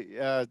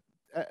 So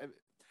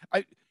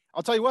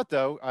I'll tell you what,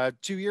 though.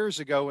 2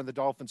 years ago when the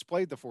Dolphins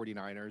played the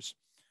 49ers,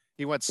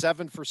 he went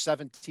 7 for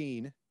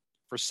 17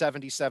 for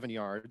 77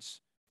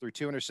 yards through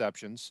 2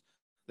 interceptions.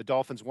 The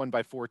Dolphins won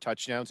by 4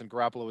 touchdowns, and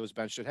Garoppolo was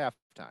benched at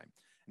halftime.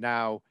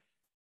 Now,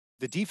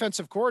 the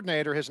defensive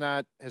coordinator has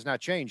not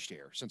changed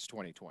here since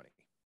 2020.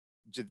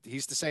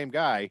 He's the same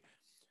guy.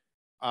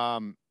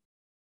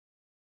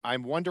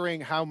 I'm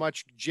wondering how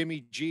much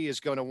Jimmy G is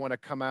going to want to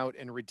come out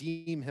and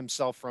redeem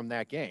himself from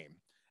that game.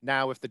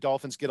 Now, if the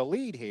Dolphins get a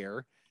lead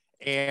here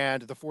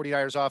and the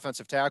 49ers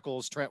offensive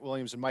tackles, Trent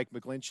Williams and Mike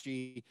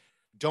McGlinchey,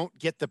 don't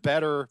get the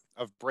better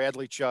of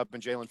Bradley Chubb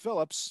and Jalen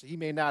Phillips, he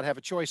may not have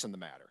a choice in the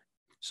matter.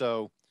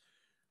 So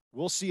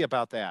we'll see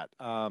about that.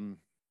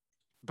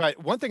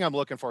 But one thing I'm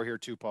looking for here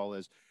too, Paul,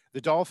 is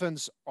the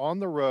Dolphins on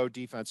the road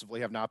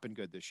defensively have not been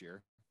good this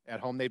year. At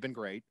home, they've been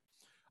great.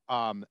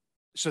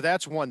 So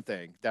that's one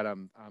thing that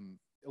I'm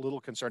a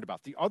little concerned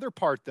about. The other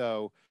part,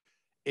 though,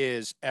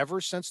 is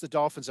ever since the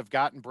Dolphins have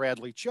gotten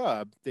Bradley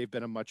Chubb, they've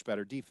been a much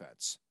better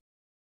defense.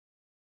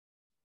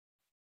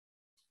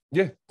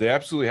 Yeah, they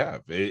absolutely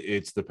have.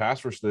 It's the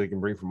pass rush that they can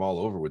bring from all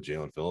over with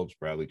Jalen Phillips,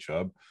 Bradley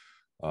Chubb,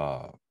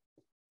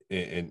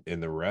 and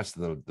the rest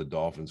of the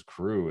Dolphins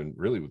crew. And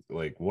really,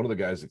 like, one of the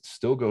guys that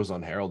still goes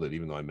unheralded,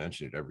 even though I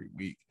mention it every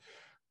week,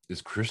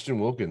 is Christian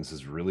Wilkins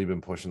has really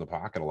been pushing the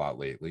pocket a lot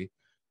lately.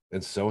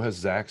 And so has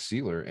Zach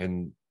Sealer.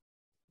 And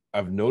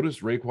I've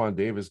noticed Raekwon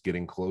Davis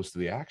getting close to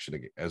the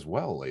action as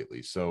well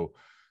lately. So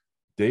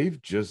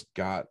they've just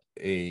got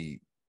a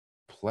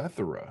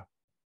plethora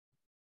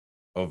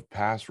of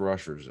pass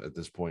rushers at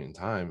this point in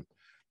time.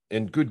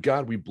 And good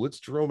God, we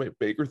blitzed Jerome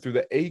Baker through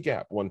the A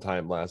gap one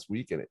time last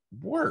week, and it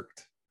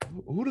worked.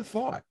 Who'd have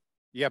thought?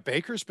 Yeah,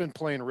 Baker's been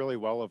playing really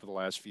well over the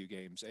last few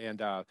games,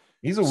 and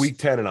he's a week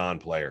 10 and on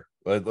player.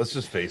 Let's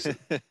just face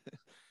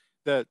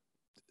it.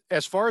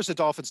 As far as the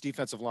Dolphins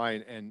defensive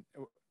line, and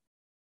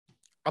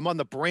I'm on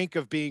the brink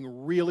of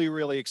being really,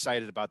 really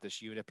excited about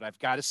this unit, but I've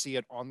got to see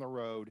it on the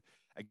road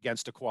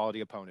against a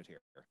quality opponent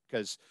here.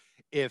 Because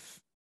if,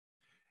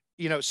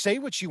 say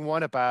what you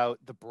want about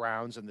the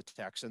Browns and the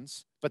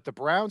Texans, but the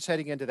Browns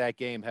heading into that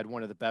game had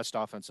one of the best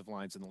offensive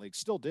lines in the league,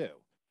 still do.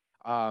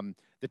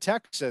 The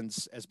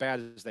Texans, as bad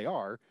as they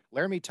are,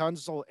 Laramie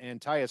Tunsil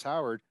and Tyus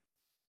Howard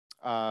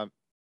are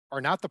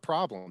not the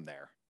problem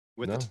there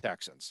with the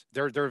Texans.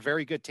 They're a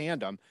very good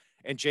tandem.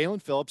 And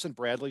Jalen Phillips and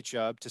Bradley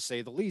Chubb, to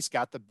say the least,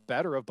 got the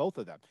better of both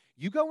of them.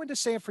 You go into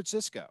San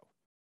Francisco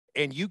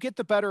and you get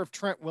the better of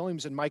Trent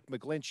Williams and Mike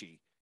McGlinchey,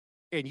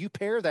 and you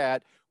pair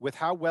that with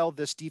how well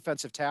this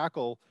defensive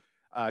tackle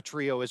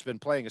trio has been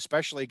playing,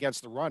 especially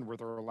against the run, where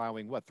they're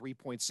allowing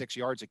 3.6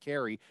 yards a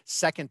carry,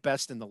 second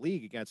best in the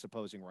league against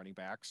opposing running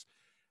backs.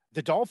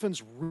 The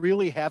Dolphins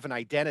really have an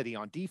identity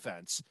on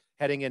defense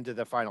heading into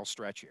the final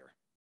stretch here.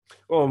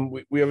 Well,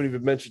 we haven't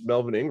even mentioned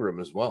Melvin Ingram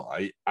as well.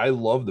 I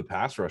love the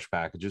pass rush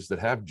packages that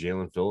have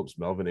Jalen Phillips,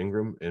 Melvin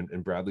Ingram,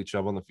 and Bradley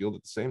Chubb on the field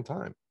at the same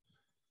time.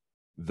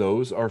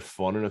 Those are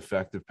fun and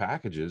effective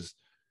packages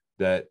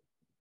that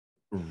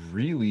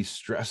really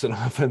stress an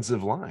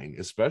offensive line,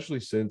 especially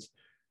since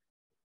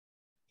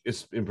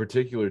it's, in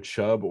particular,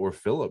 Chubb or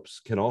Phillips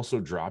can also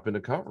drop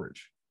into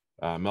coverage.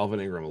 Melvin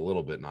Ingram a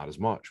little bit, not as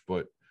much,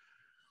 but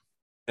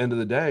end of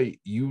the day,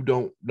 you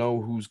don't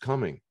know who's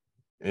coming.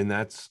 And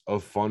that's a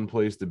fun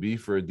place to be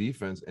for a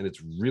defense. And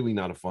it's really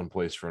not a fun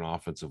place for an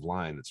offensive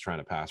line that's trying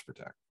to pass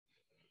protect.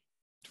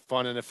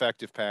 Fun and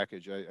effective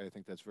package. I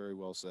think that's very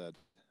well said.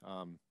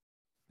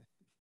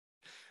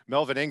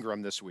 Melvin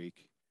Ingram this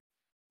week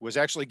was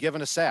actually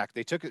given a sack.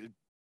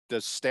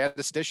 The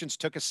statisticians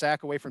took a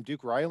sack away from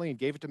Duke Riley and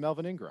gave it to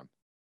Melvin Ingram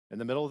in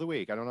the middle of the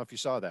week. I don't know if you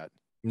saw that.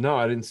 No,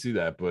 I didn't see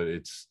that, but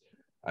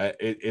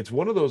it's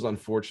one of those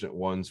unfortunate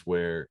ones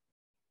where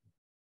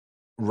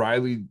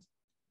Riley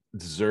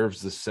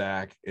deserves the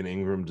sack and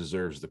Ingram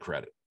deserves the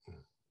credit,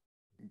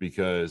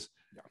 because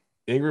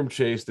Ingram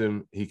chased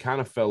him. He kind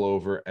of fell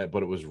over,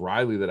 but it was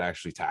Riley that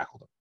actually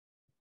tackled him.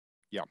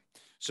 Yeah.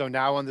 So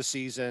now on the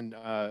season,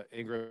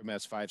 Ingram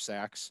has 5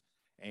 sacks.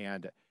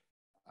 And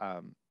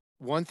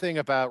one thing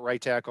about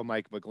right tackle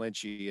Mike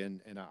McGlinchey,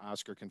 and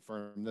Oscar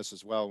confirmed this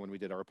as well when we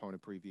did our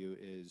opponent preview,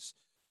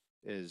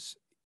 is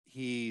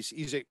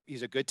he's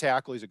a good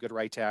tackle. He's a good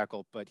right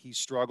tackle, but he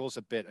struggles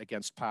a bit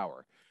against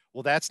power.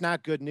 Well, that's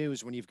not good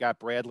news when you've got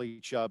Bradley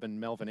Chubb and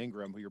Melvin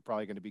Ingram, who you're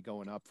probably going to be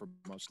going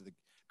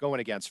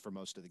against for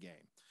most of the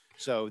game.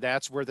 So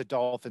that's where the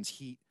Dolphins'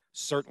 heat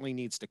certainly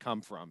needs to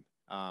come from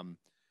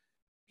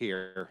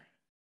here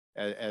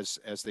as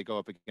they go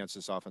up against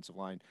this offensive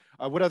line.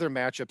 What other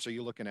matchups are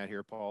you looking at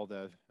here, Paul,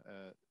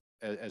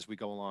 as we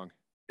go along?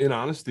 In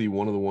honesty,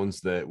 one of the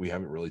ones that we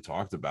haven't really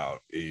talked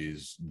about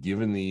is,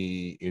 given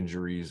the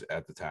injuries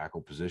at the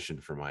tackle position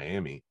for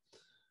Miami,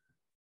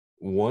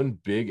 one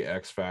big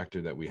X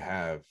factor that we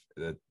have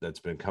that's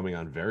been coming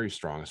on very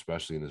strong,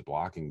 especially in his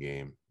blocking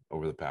game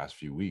over the past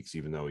few weeks,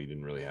 even though he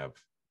didn't really have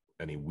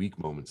any weak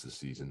moments this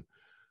season.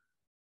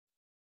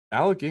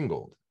 Alec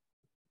Ingold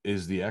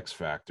is the X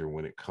factor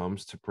when it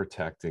comes to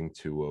protecting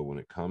Tua, when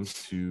it comes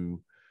to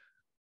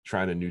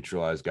trying to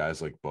neutralize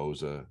guys like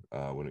Bosa,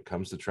 when it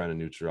comes to trying to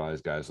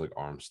neutralize guys like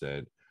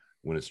Armstead,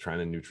 when it's trying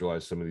to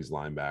neutralize some of these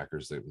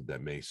linebackers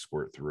that may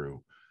squirt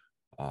through.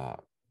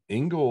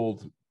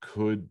 Ingold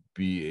could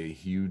be a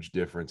huge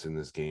difference in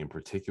this game,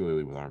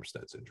 particularly with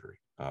Armstead's injury,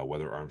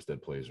 whether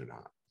Armstead plays or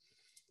not.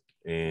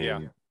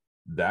 And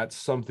that's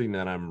something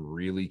that I'm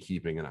really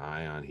keeping an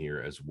eye on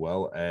here, as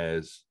well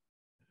as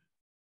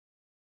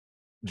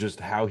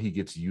just how he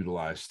gets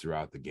utilized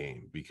throughout the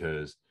game,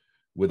 because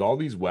with all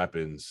these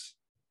weapons,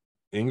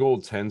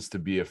 Ingold tends to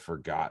be a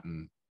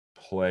forgotten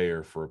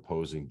player for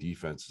opposing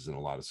defenses in a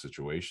lot of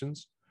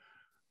situations.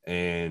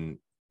 And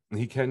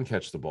he can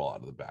catch the ball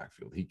out of the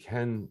backfield. He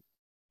can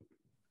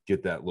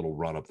get that little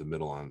run up the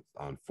middle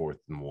on 4th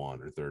and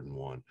 1 or 3rd and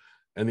 1.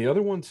 And the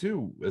other one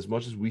too, as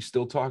much as we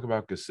still talk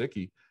about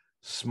Gesicki,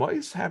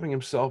 Smythe's having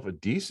himself a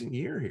decent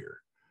year here.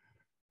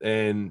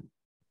 And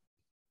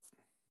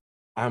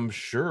I'm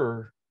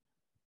sure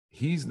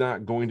he's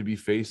not going to be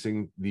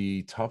facing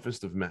the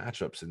toughest of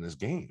matchups in this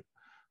game.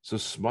 So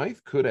Smythe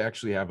could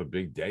actually have a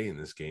big day in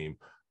this game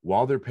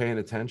while they're paying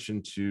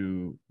attention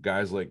to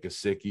guys like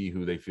Gesicki,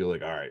 who they feel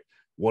like, all right,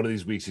 one of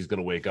these weeks he's going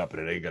to wake up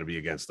and it ain't going to be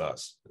against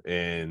us.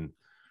 And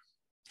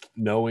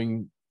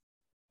knowing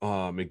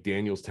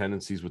McDaniel's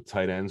tendencies with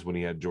tight ends when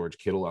he had George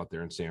Kittle out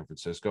there in San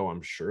Francisco,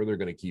 I'm sure they're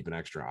going to keep an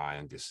extra eye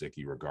on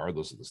Gesicki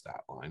regardless of the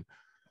stat line.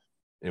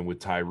 And with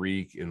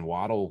Tyreek and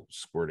Waddle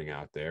squirting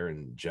out there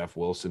and Jeff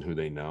Wilson, who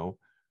they know,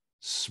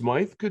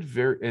 Smythe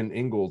and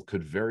Ingold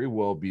could very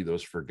well be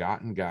those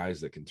forgotten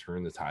guys that can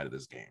turn the tide of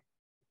this game.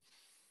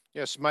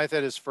 Yeah, Smythe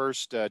had his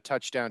first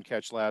touchdown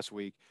catch last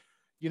week.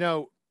 You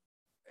know,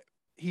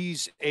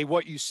 he's a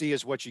what you see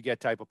is what you get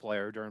type of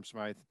player, Durham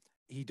Smythe.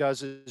 He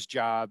does his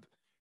job.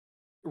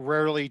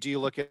 Rarely do you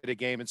look at a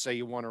game and say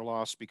you won or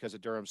lost because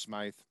of Durham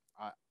Smythe.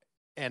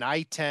 And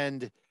I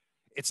tend,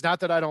 it's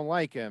not that I don't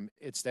like him.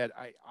 It's that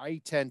I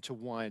tend to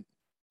want,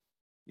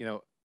 you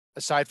know,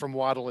 aside from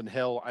Waddle and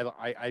Hill,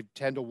 I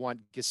tend to want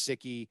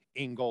Gesicki,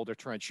 Ingold, or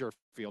Trent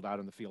Sherfield out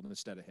on the field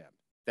instead of him.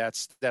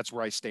 That's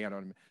where I stand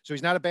on him. So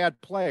he's not a bad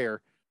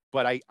player,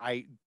 but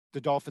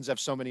the Dolphins have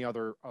so many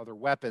other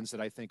weapons that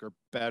I think are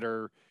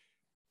better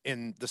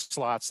in the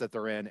slots that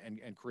they're in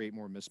and create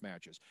more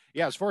mismatches.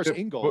 Yeah, as far as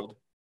Ingold.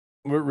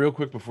 Real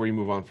quick before you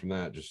move on from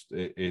that,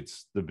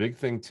 it's the big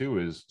thing too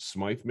is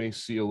Smythe may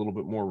see a little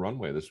bit more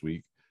runway this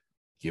week,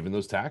 given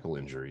those tackle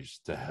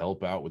injuries, to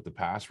help out with the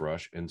pass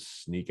rush and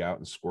sneak out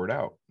and squirt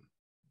out.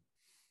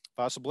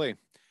 Possibly.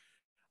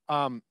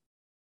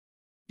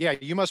 Yeah,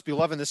 you must be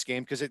loving this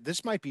game because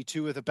this might be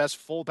two of the best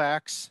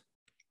fullbacks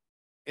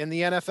in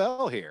the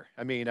NFL here.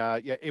 I mean,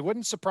 yeah, it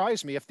wouldn't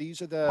surprise me if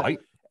these are the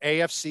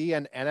AFC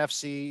and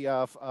NFC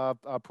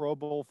Pro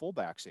Bowl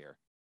fullbacks here.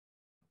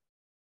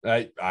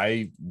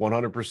 I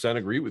 100%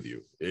 agree with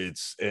you.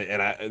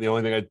 The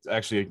only thing I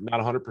actually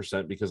not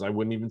 100% because I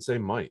wouldn't even say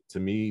might.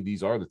 To me,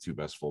 these are the two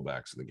best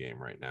fullbacks in the game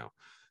right now.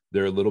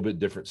 They're a little bit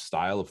different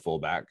style of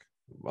fullback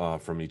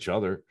from each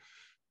other,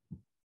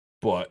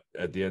 but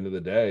at the end of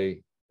the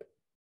day,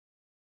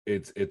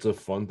 it's a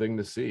fun thing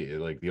to see.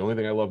 Like the only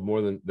thing I love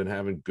more than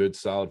having good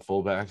solid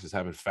fullbacks is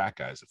having fat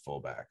guys at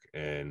fullback,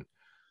 and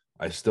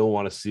I still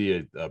want to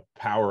see a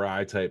power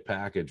eye type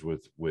package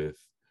with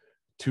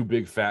two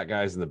big fat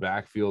guys in the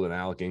backfield and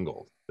Alec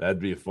Ingold. That'd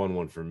be a fun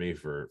one for me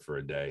for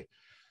a day.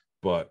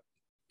 But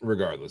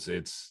regardless,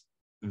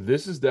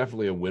 this is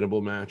definitely a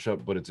winnable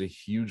matchup, but it's a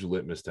huge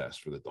litmus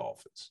test for the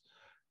Dolphins.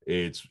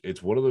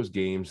 It's one of those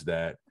games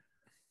that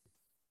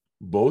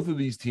both of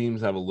these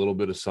teams have a little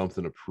bit of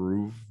something to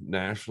prove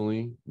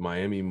nationally,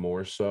 Miami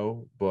more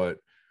so, but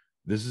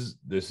this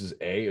is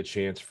a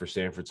chance for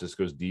San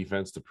Francisco's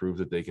defense to prove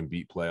that they can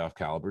beat playoff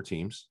caliber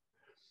teams.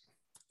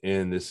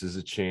 And this is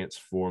a chance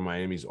for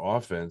Miami's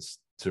offense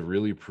to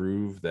really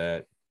prove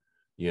that,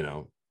 you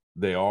know,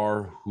 they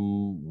are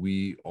who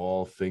we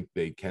all think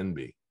they can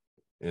be.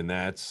 And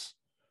that's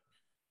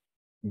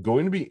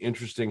going to be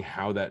interesting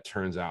how that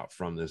turns out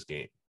from this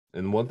game.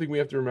 And one thing we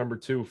have to remember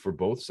too, for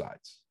both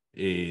sides,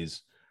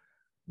 is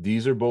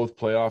these are both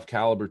playoff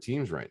caliber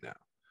teams right now.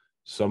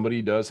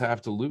 Somebody does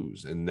have to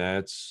lose, and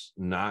that's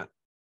not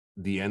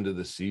the end of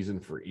the season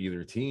for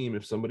either team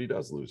if somebody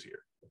does lose here.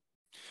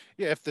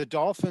 Yeah, if the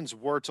Dolphins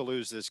were to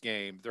lose this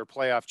game, their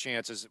playoff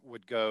chances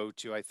would go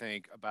to, I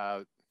think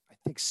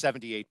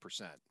 78%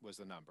 was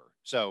the number.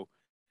 So,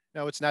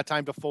 no, it's not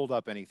time to fold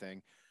up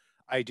anything.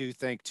 I do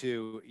think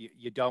too,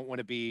 you don't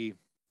want to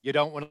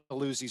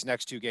lose these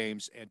next two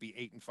games and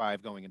be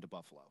 8-5 going into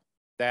Buffalo.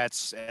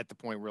 That's at the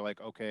point where like,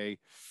 okay,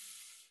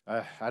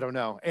 I don't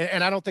know.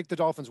 And I don't think the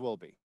Dolphins will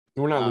be.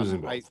 We're not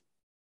losing both.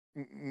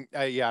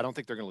 Yeah, I don't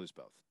think they're going to lose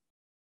both.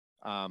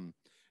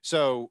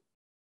 So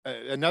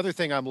another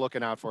thing I'm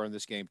looking out for in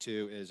this game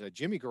too is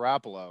Jimmy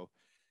Garoppolo.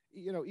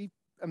 You know,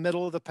 a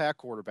middle of the pack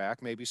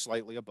quarterback, maybe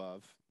slightly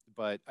above,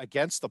 but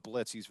against the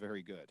blitz, he's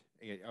very good.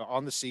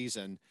 On the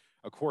season,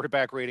 a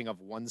quarterback rating of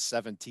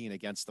 117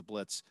 against the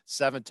blitz,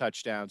 7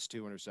 touchdowns,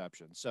 2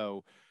 interceptions.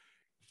 So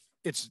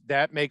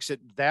that makes it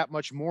that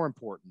much more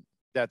important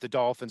that the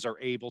Dolphins are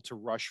able to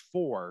rush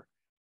 4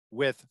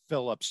 with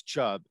Phillips,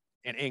 Chubb,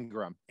 and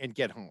Ingram and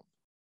get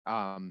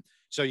home.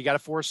 So you got to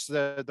force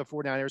the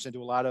 49ers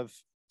into a lot of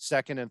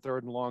second and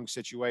third and long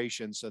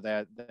situations so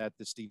that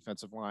this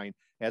defensive line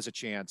has a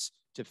chance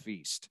to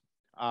feast.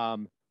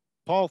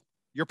 Paul,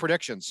 your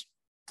predictions.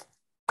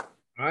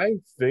 I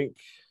think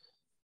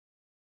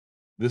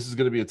this is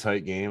going to be a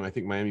tight game. I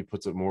think Miami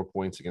puts up more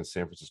points against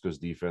San Francisco's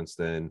defense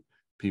than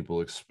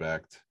people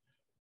expect.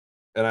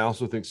 And I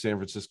also think San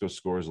Francisco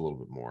scores a little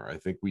bit more. I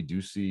think we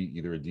do see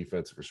either a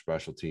defensive or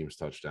special teams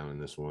touchdown in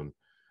this one.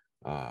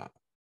 I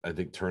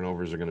think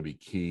turnovers are going to be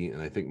key.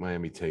 And I think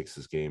Miami takes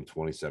this game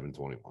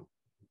 27-21.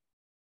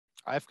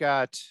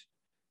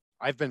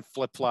 I've been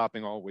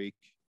flip-flopping all week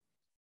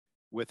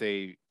with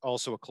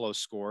also a close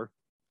score.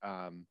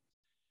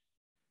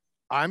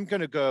 I'm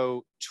going to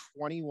go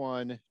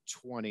 21-20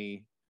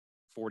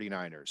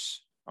 49ers.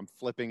 I'm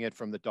flipping it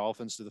from the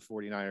Dolphins to the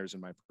 49ers in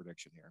my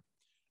prediction here.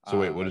 So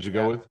wait, what did you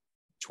go with?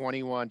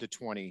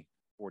 21-20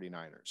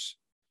 49ers.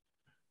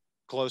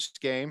 Close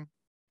game.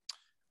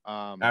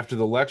 After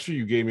the lecture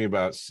you gave me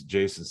about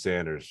Jason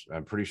Sanders,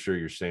 I'm pretty sure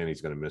you're saying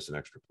he's going to miss an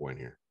extra point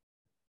here.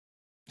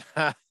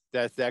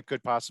 that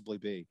could possibly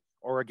be,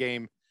 or a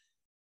game.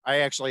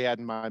 I actually had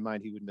in my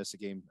mind he would miss a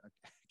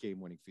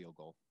game-winning field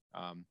goal.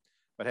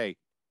 But hey,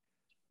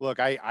 look,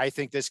 I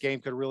think this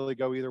game could really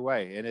go either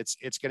way, and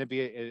it's going to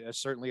be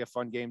certainly a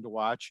fun game to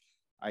watch.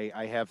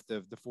 I have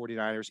the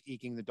 49ers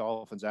eking the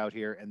Dolphins out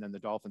here, and then the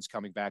Dolphins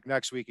coming back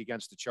next week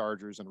against the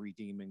Chargers and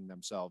redeeming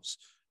themselves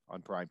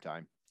on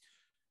primetime.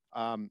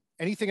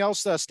 Anything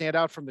else stand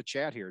out from the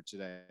chat here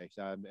today?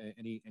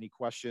 Any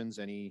questions?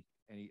 Any?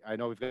 I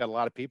know we've got a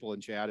lot of people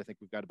in chat. I think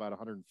we've got about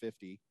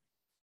 150.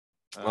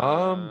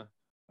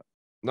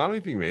 Not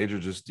anything major.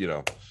 Just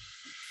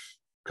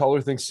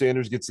Color thinks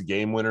Sanders gets a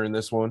game winner in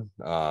this one.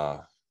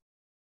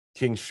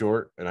 King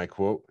Short, and I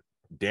quote,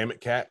 "Damn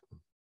it, Cat,"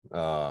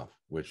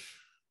 which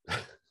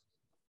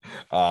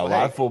a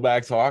lot of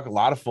fullback talk.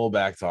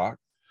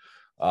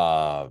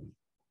 But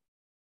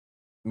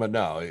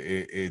no,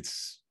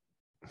 it's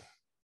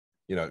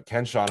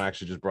Ken Sean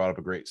actually just brought up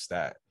a great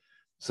stat.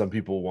 Some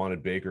people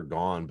wanted Baker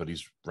gone, but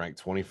he's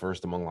ranked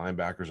 21st among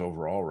linebackers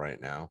overall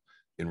right now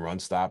in run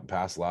stop and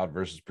pass allowed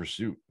versus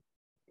pursuit.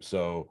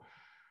 So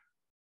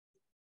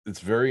it's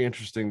very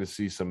interesting to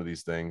see some of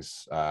these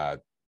things.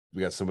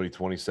 We got somebody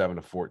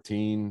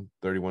 27-14,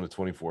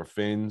 31-24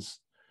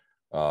 Fins.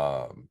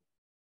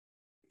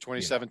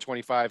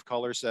 27-25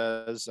 Color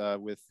says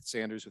with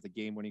Sanders with a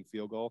game-winning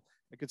field goal.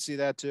 I could see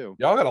that too.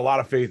 Y'all got a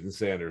lot of faith in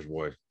Sanders,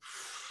 boy.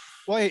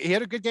 Well, he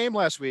had a good game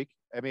last week.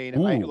 I mean,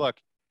 look.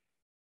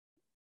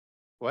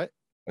 What?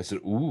 I said,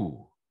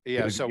 ooh.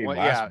 Yeah. So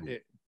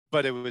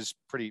but it was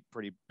pretty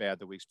bad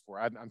the weeks before.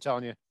 I'm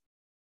telling you,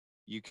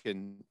 you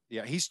can.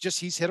 Yeah,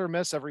 he's hit or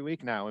miss every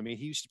week now. I mean,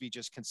 he used to be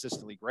just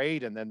consistently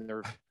great, and then there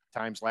were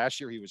times last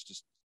year he was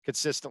just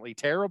consistently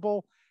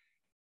terrible,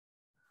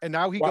 and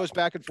now he goes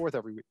back and forth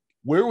every week.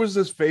 Where was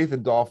this faith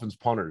in Dolphins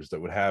punters that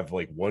would have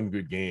like one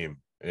good game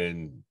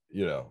and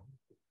it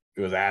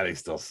was they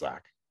still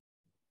suck?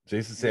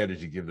 Jason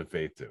Sanders, you give the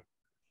faith to.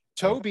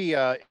 Toby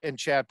in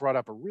chat brought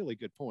up a really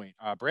good point.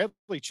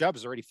 Bradley Chubb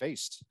has already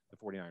faced the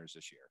 49ers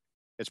this year.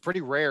 It's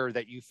pretty rare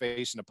that you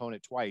face an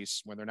opponent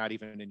twice when they're not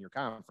even in your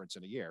conference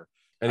in a year.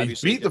 And he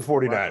beat the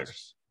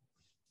 49ers.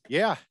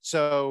 Yeah.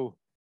 So,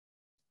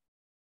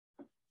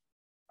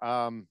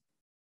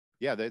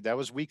 that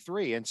was week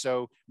 3. And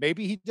so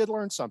maybe he did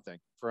learn something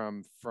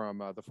from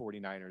the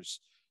 49ers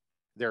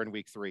there in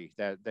week 3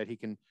 that he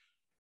can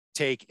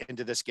take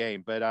into this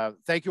game. But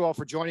thank you all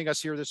for joining us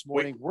here this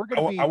morning. We're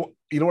going to be,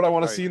 you know what I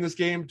want to see in this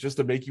game, just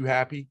to make you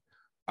happy?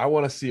 I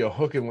want to see a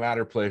hook and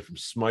ladder play from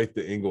Smythe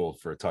to Ingold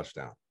for a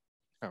touchdown.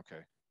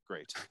 Okay,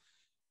 great.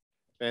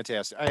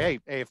 Fantastic. Hey,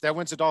 if that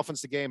wins the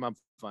Dolphins the game, I'm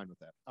fine with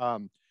that.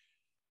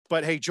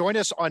 But hey, join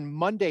us on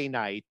Monday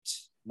night,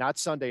 not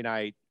Sunday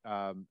night,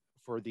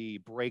 for the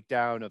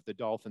breakdown of the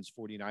Dolphins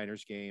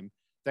 49ers game.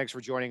 Thanks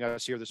for joining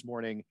us here this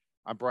morning.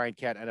 I'm Brian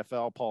Cat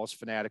NFL. Paul's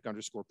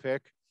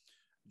Fanatic_pick.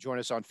 Join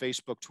us on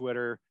Facebook,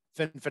 Twitter,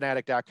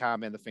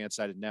 FinFanatic.com, and the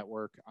FanSided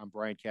Network. I'm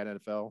Brian Cat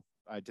NFL.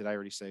 Did I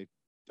already say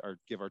or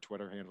give our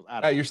Twitter handle?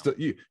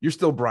 You're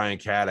still Brian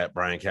Cat at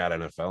Brian Cat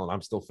NFL, and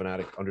I'm still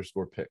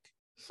Fanatic_pick.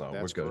 So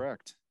that's we're good.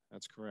 Correct.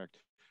 That's correct.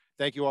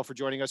 Thank you all for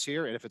joining us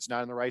here. And if it's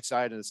not on the right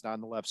side and it's not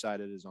on the left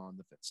side, it is on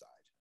the fit side.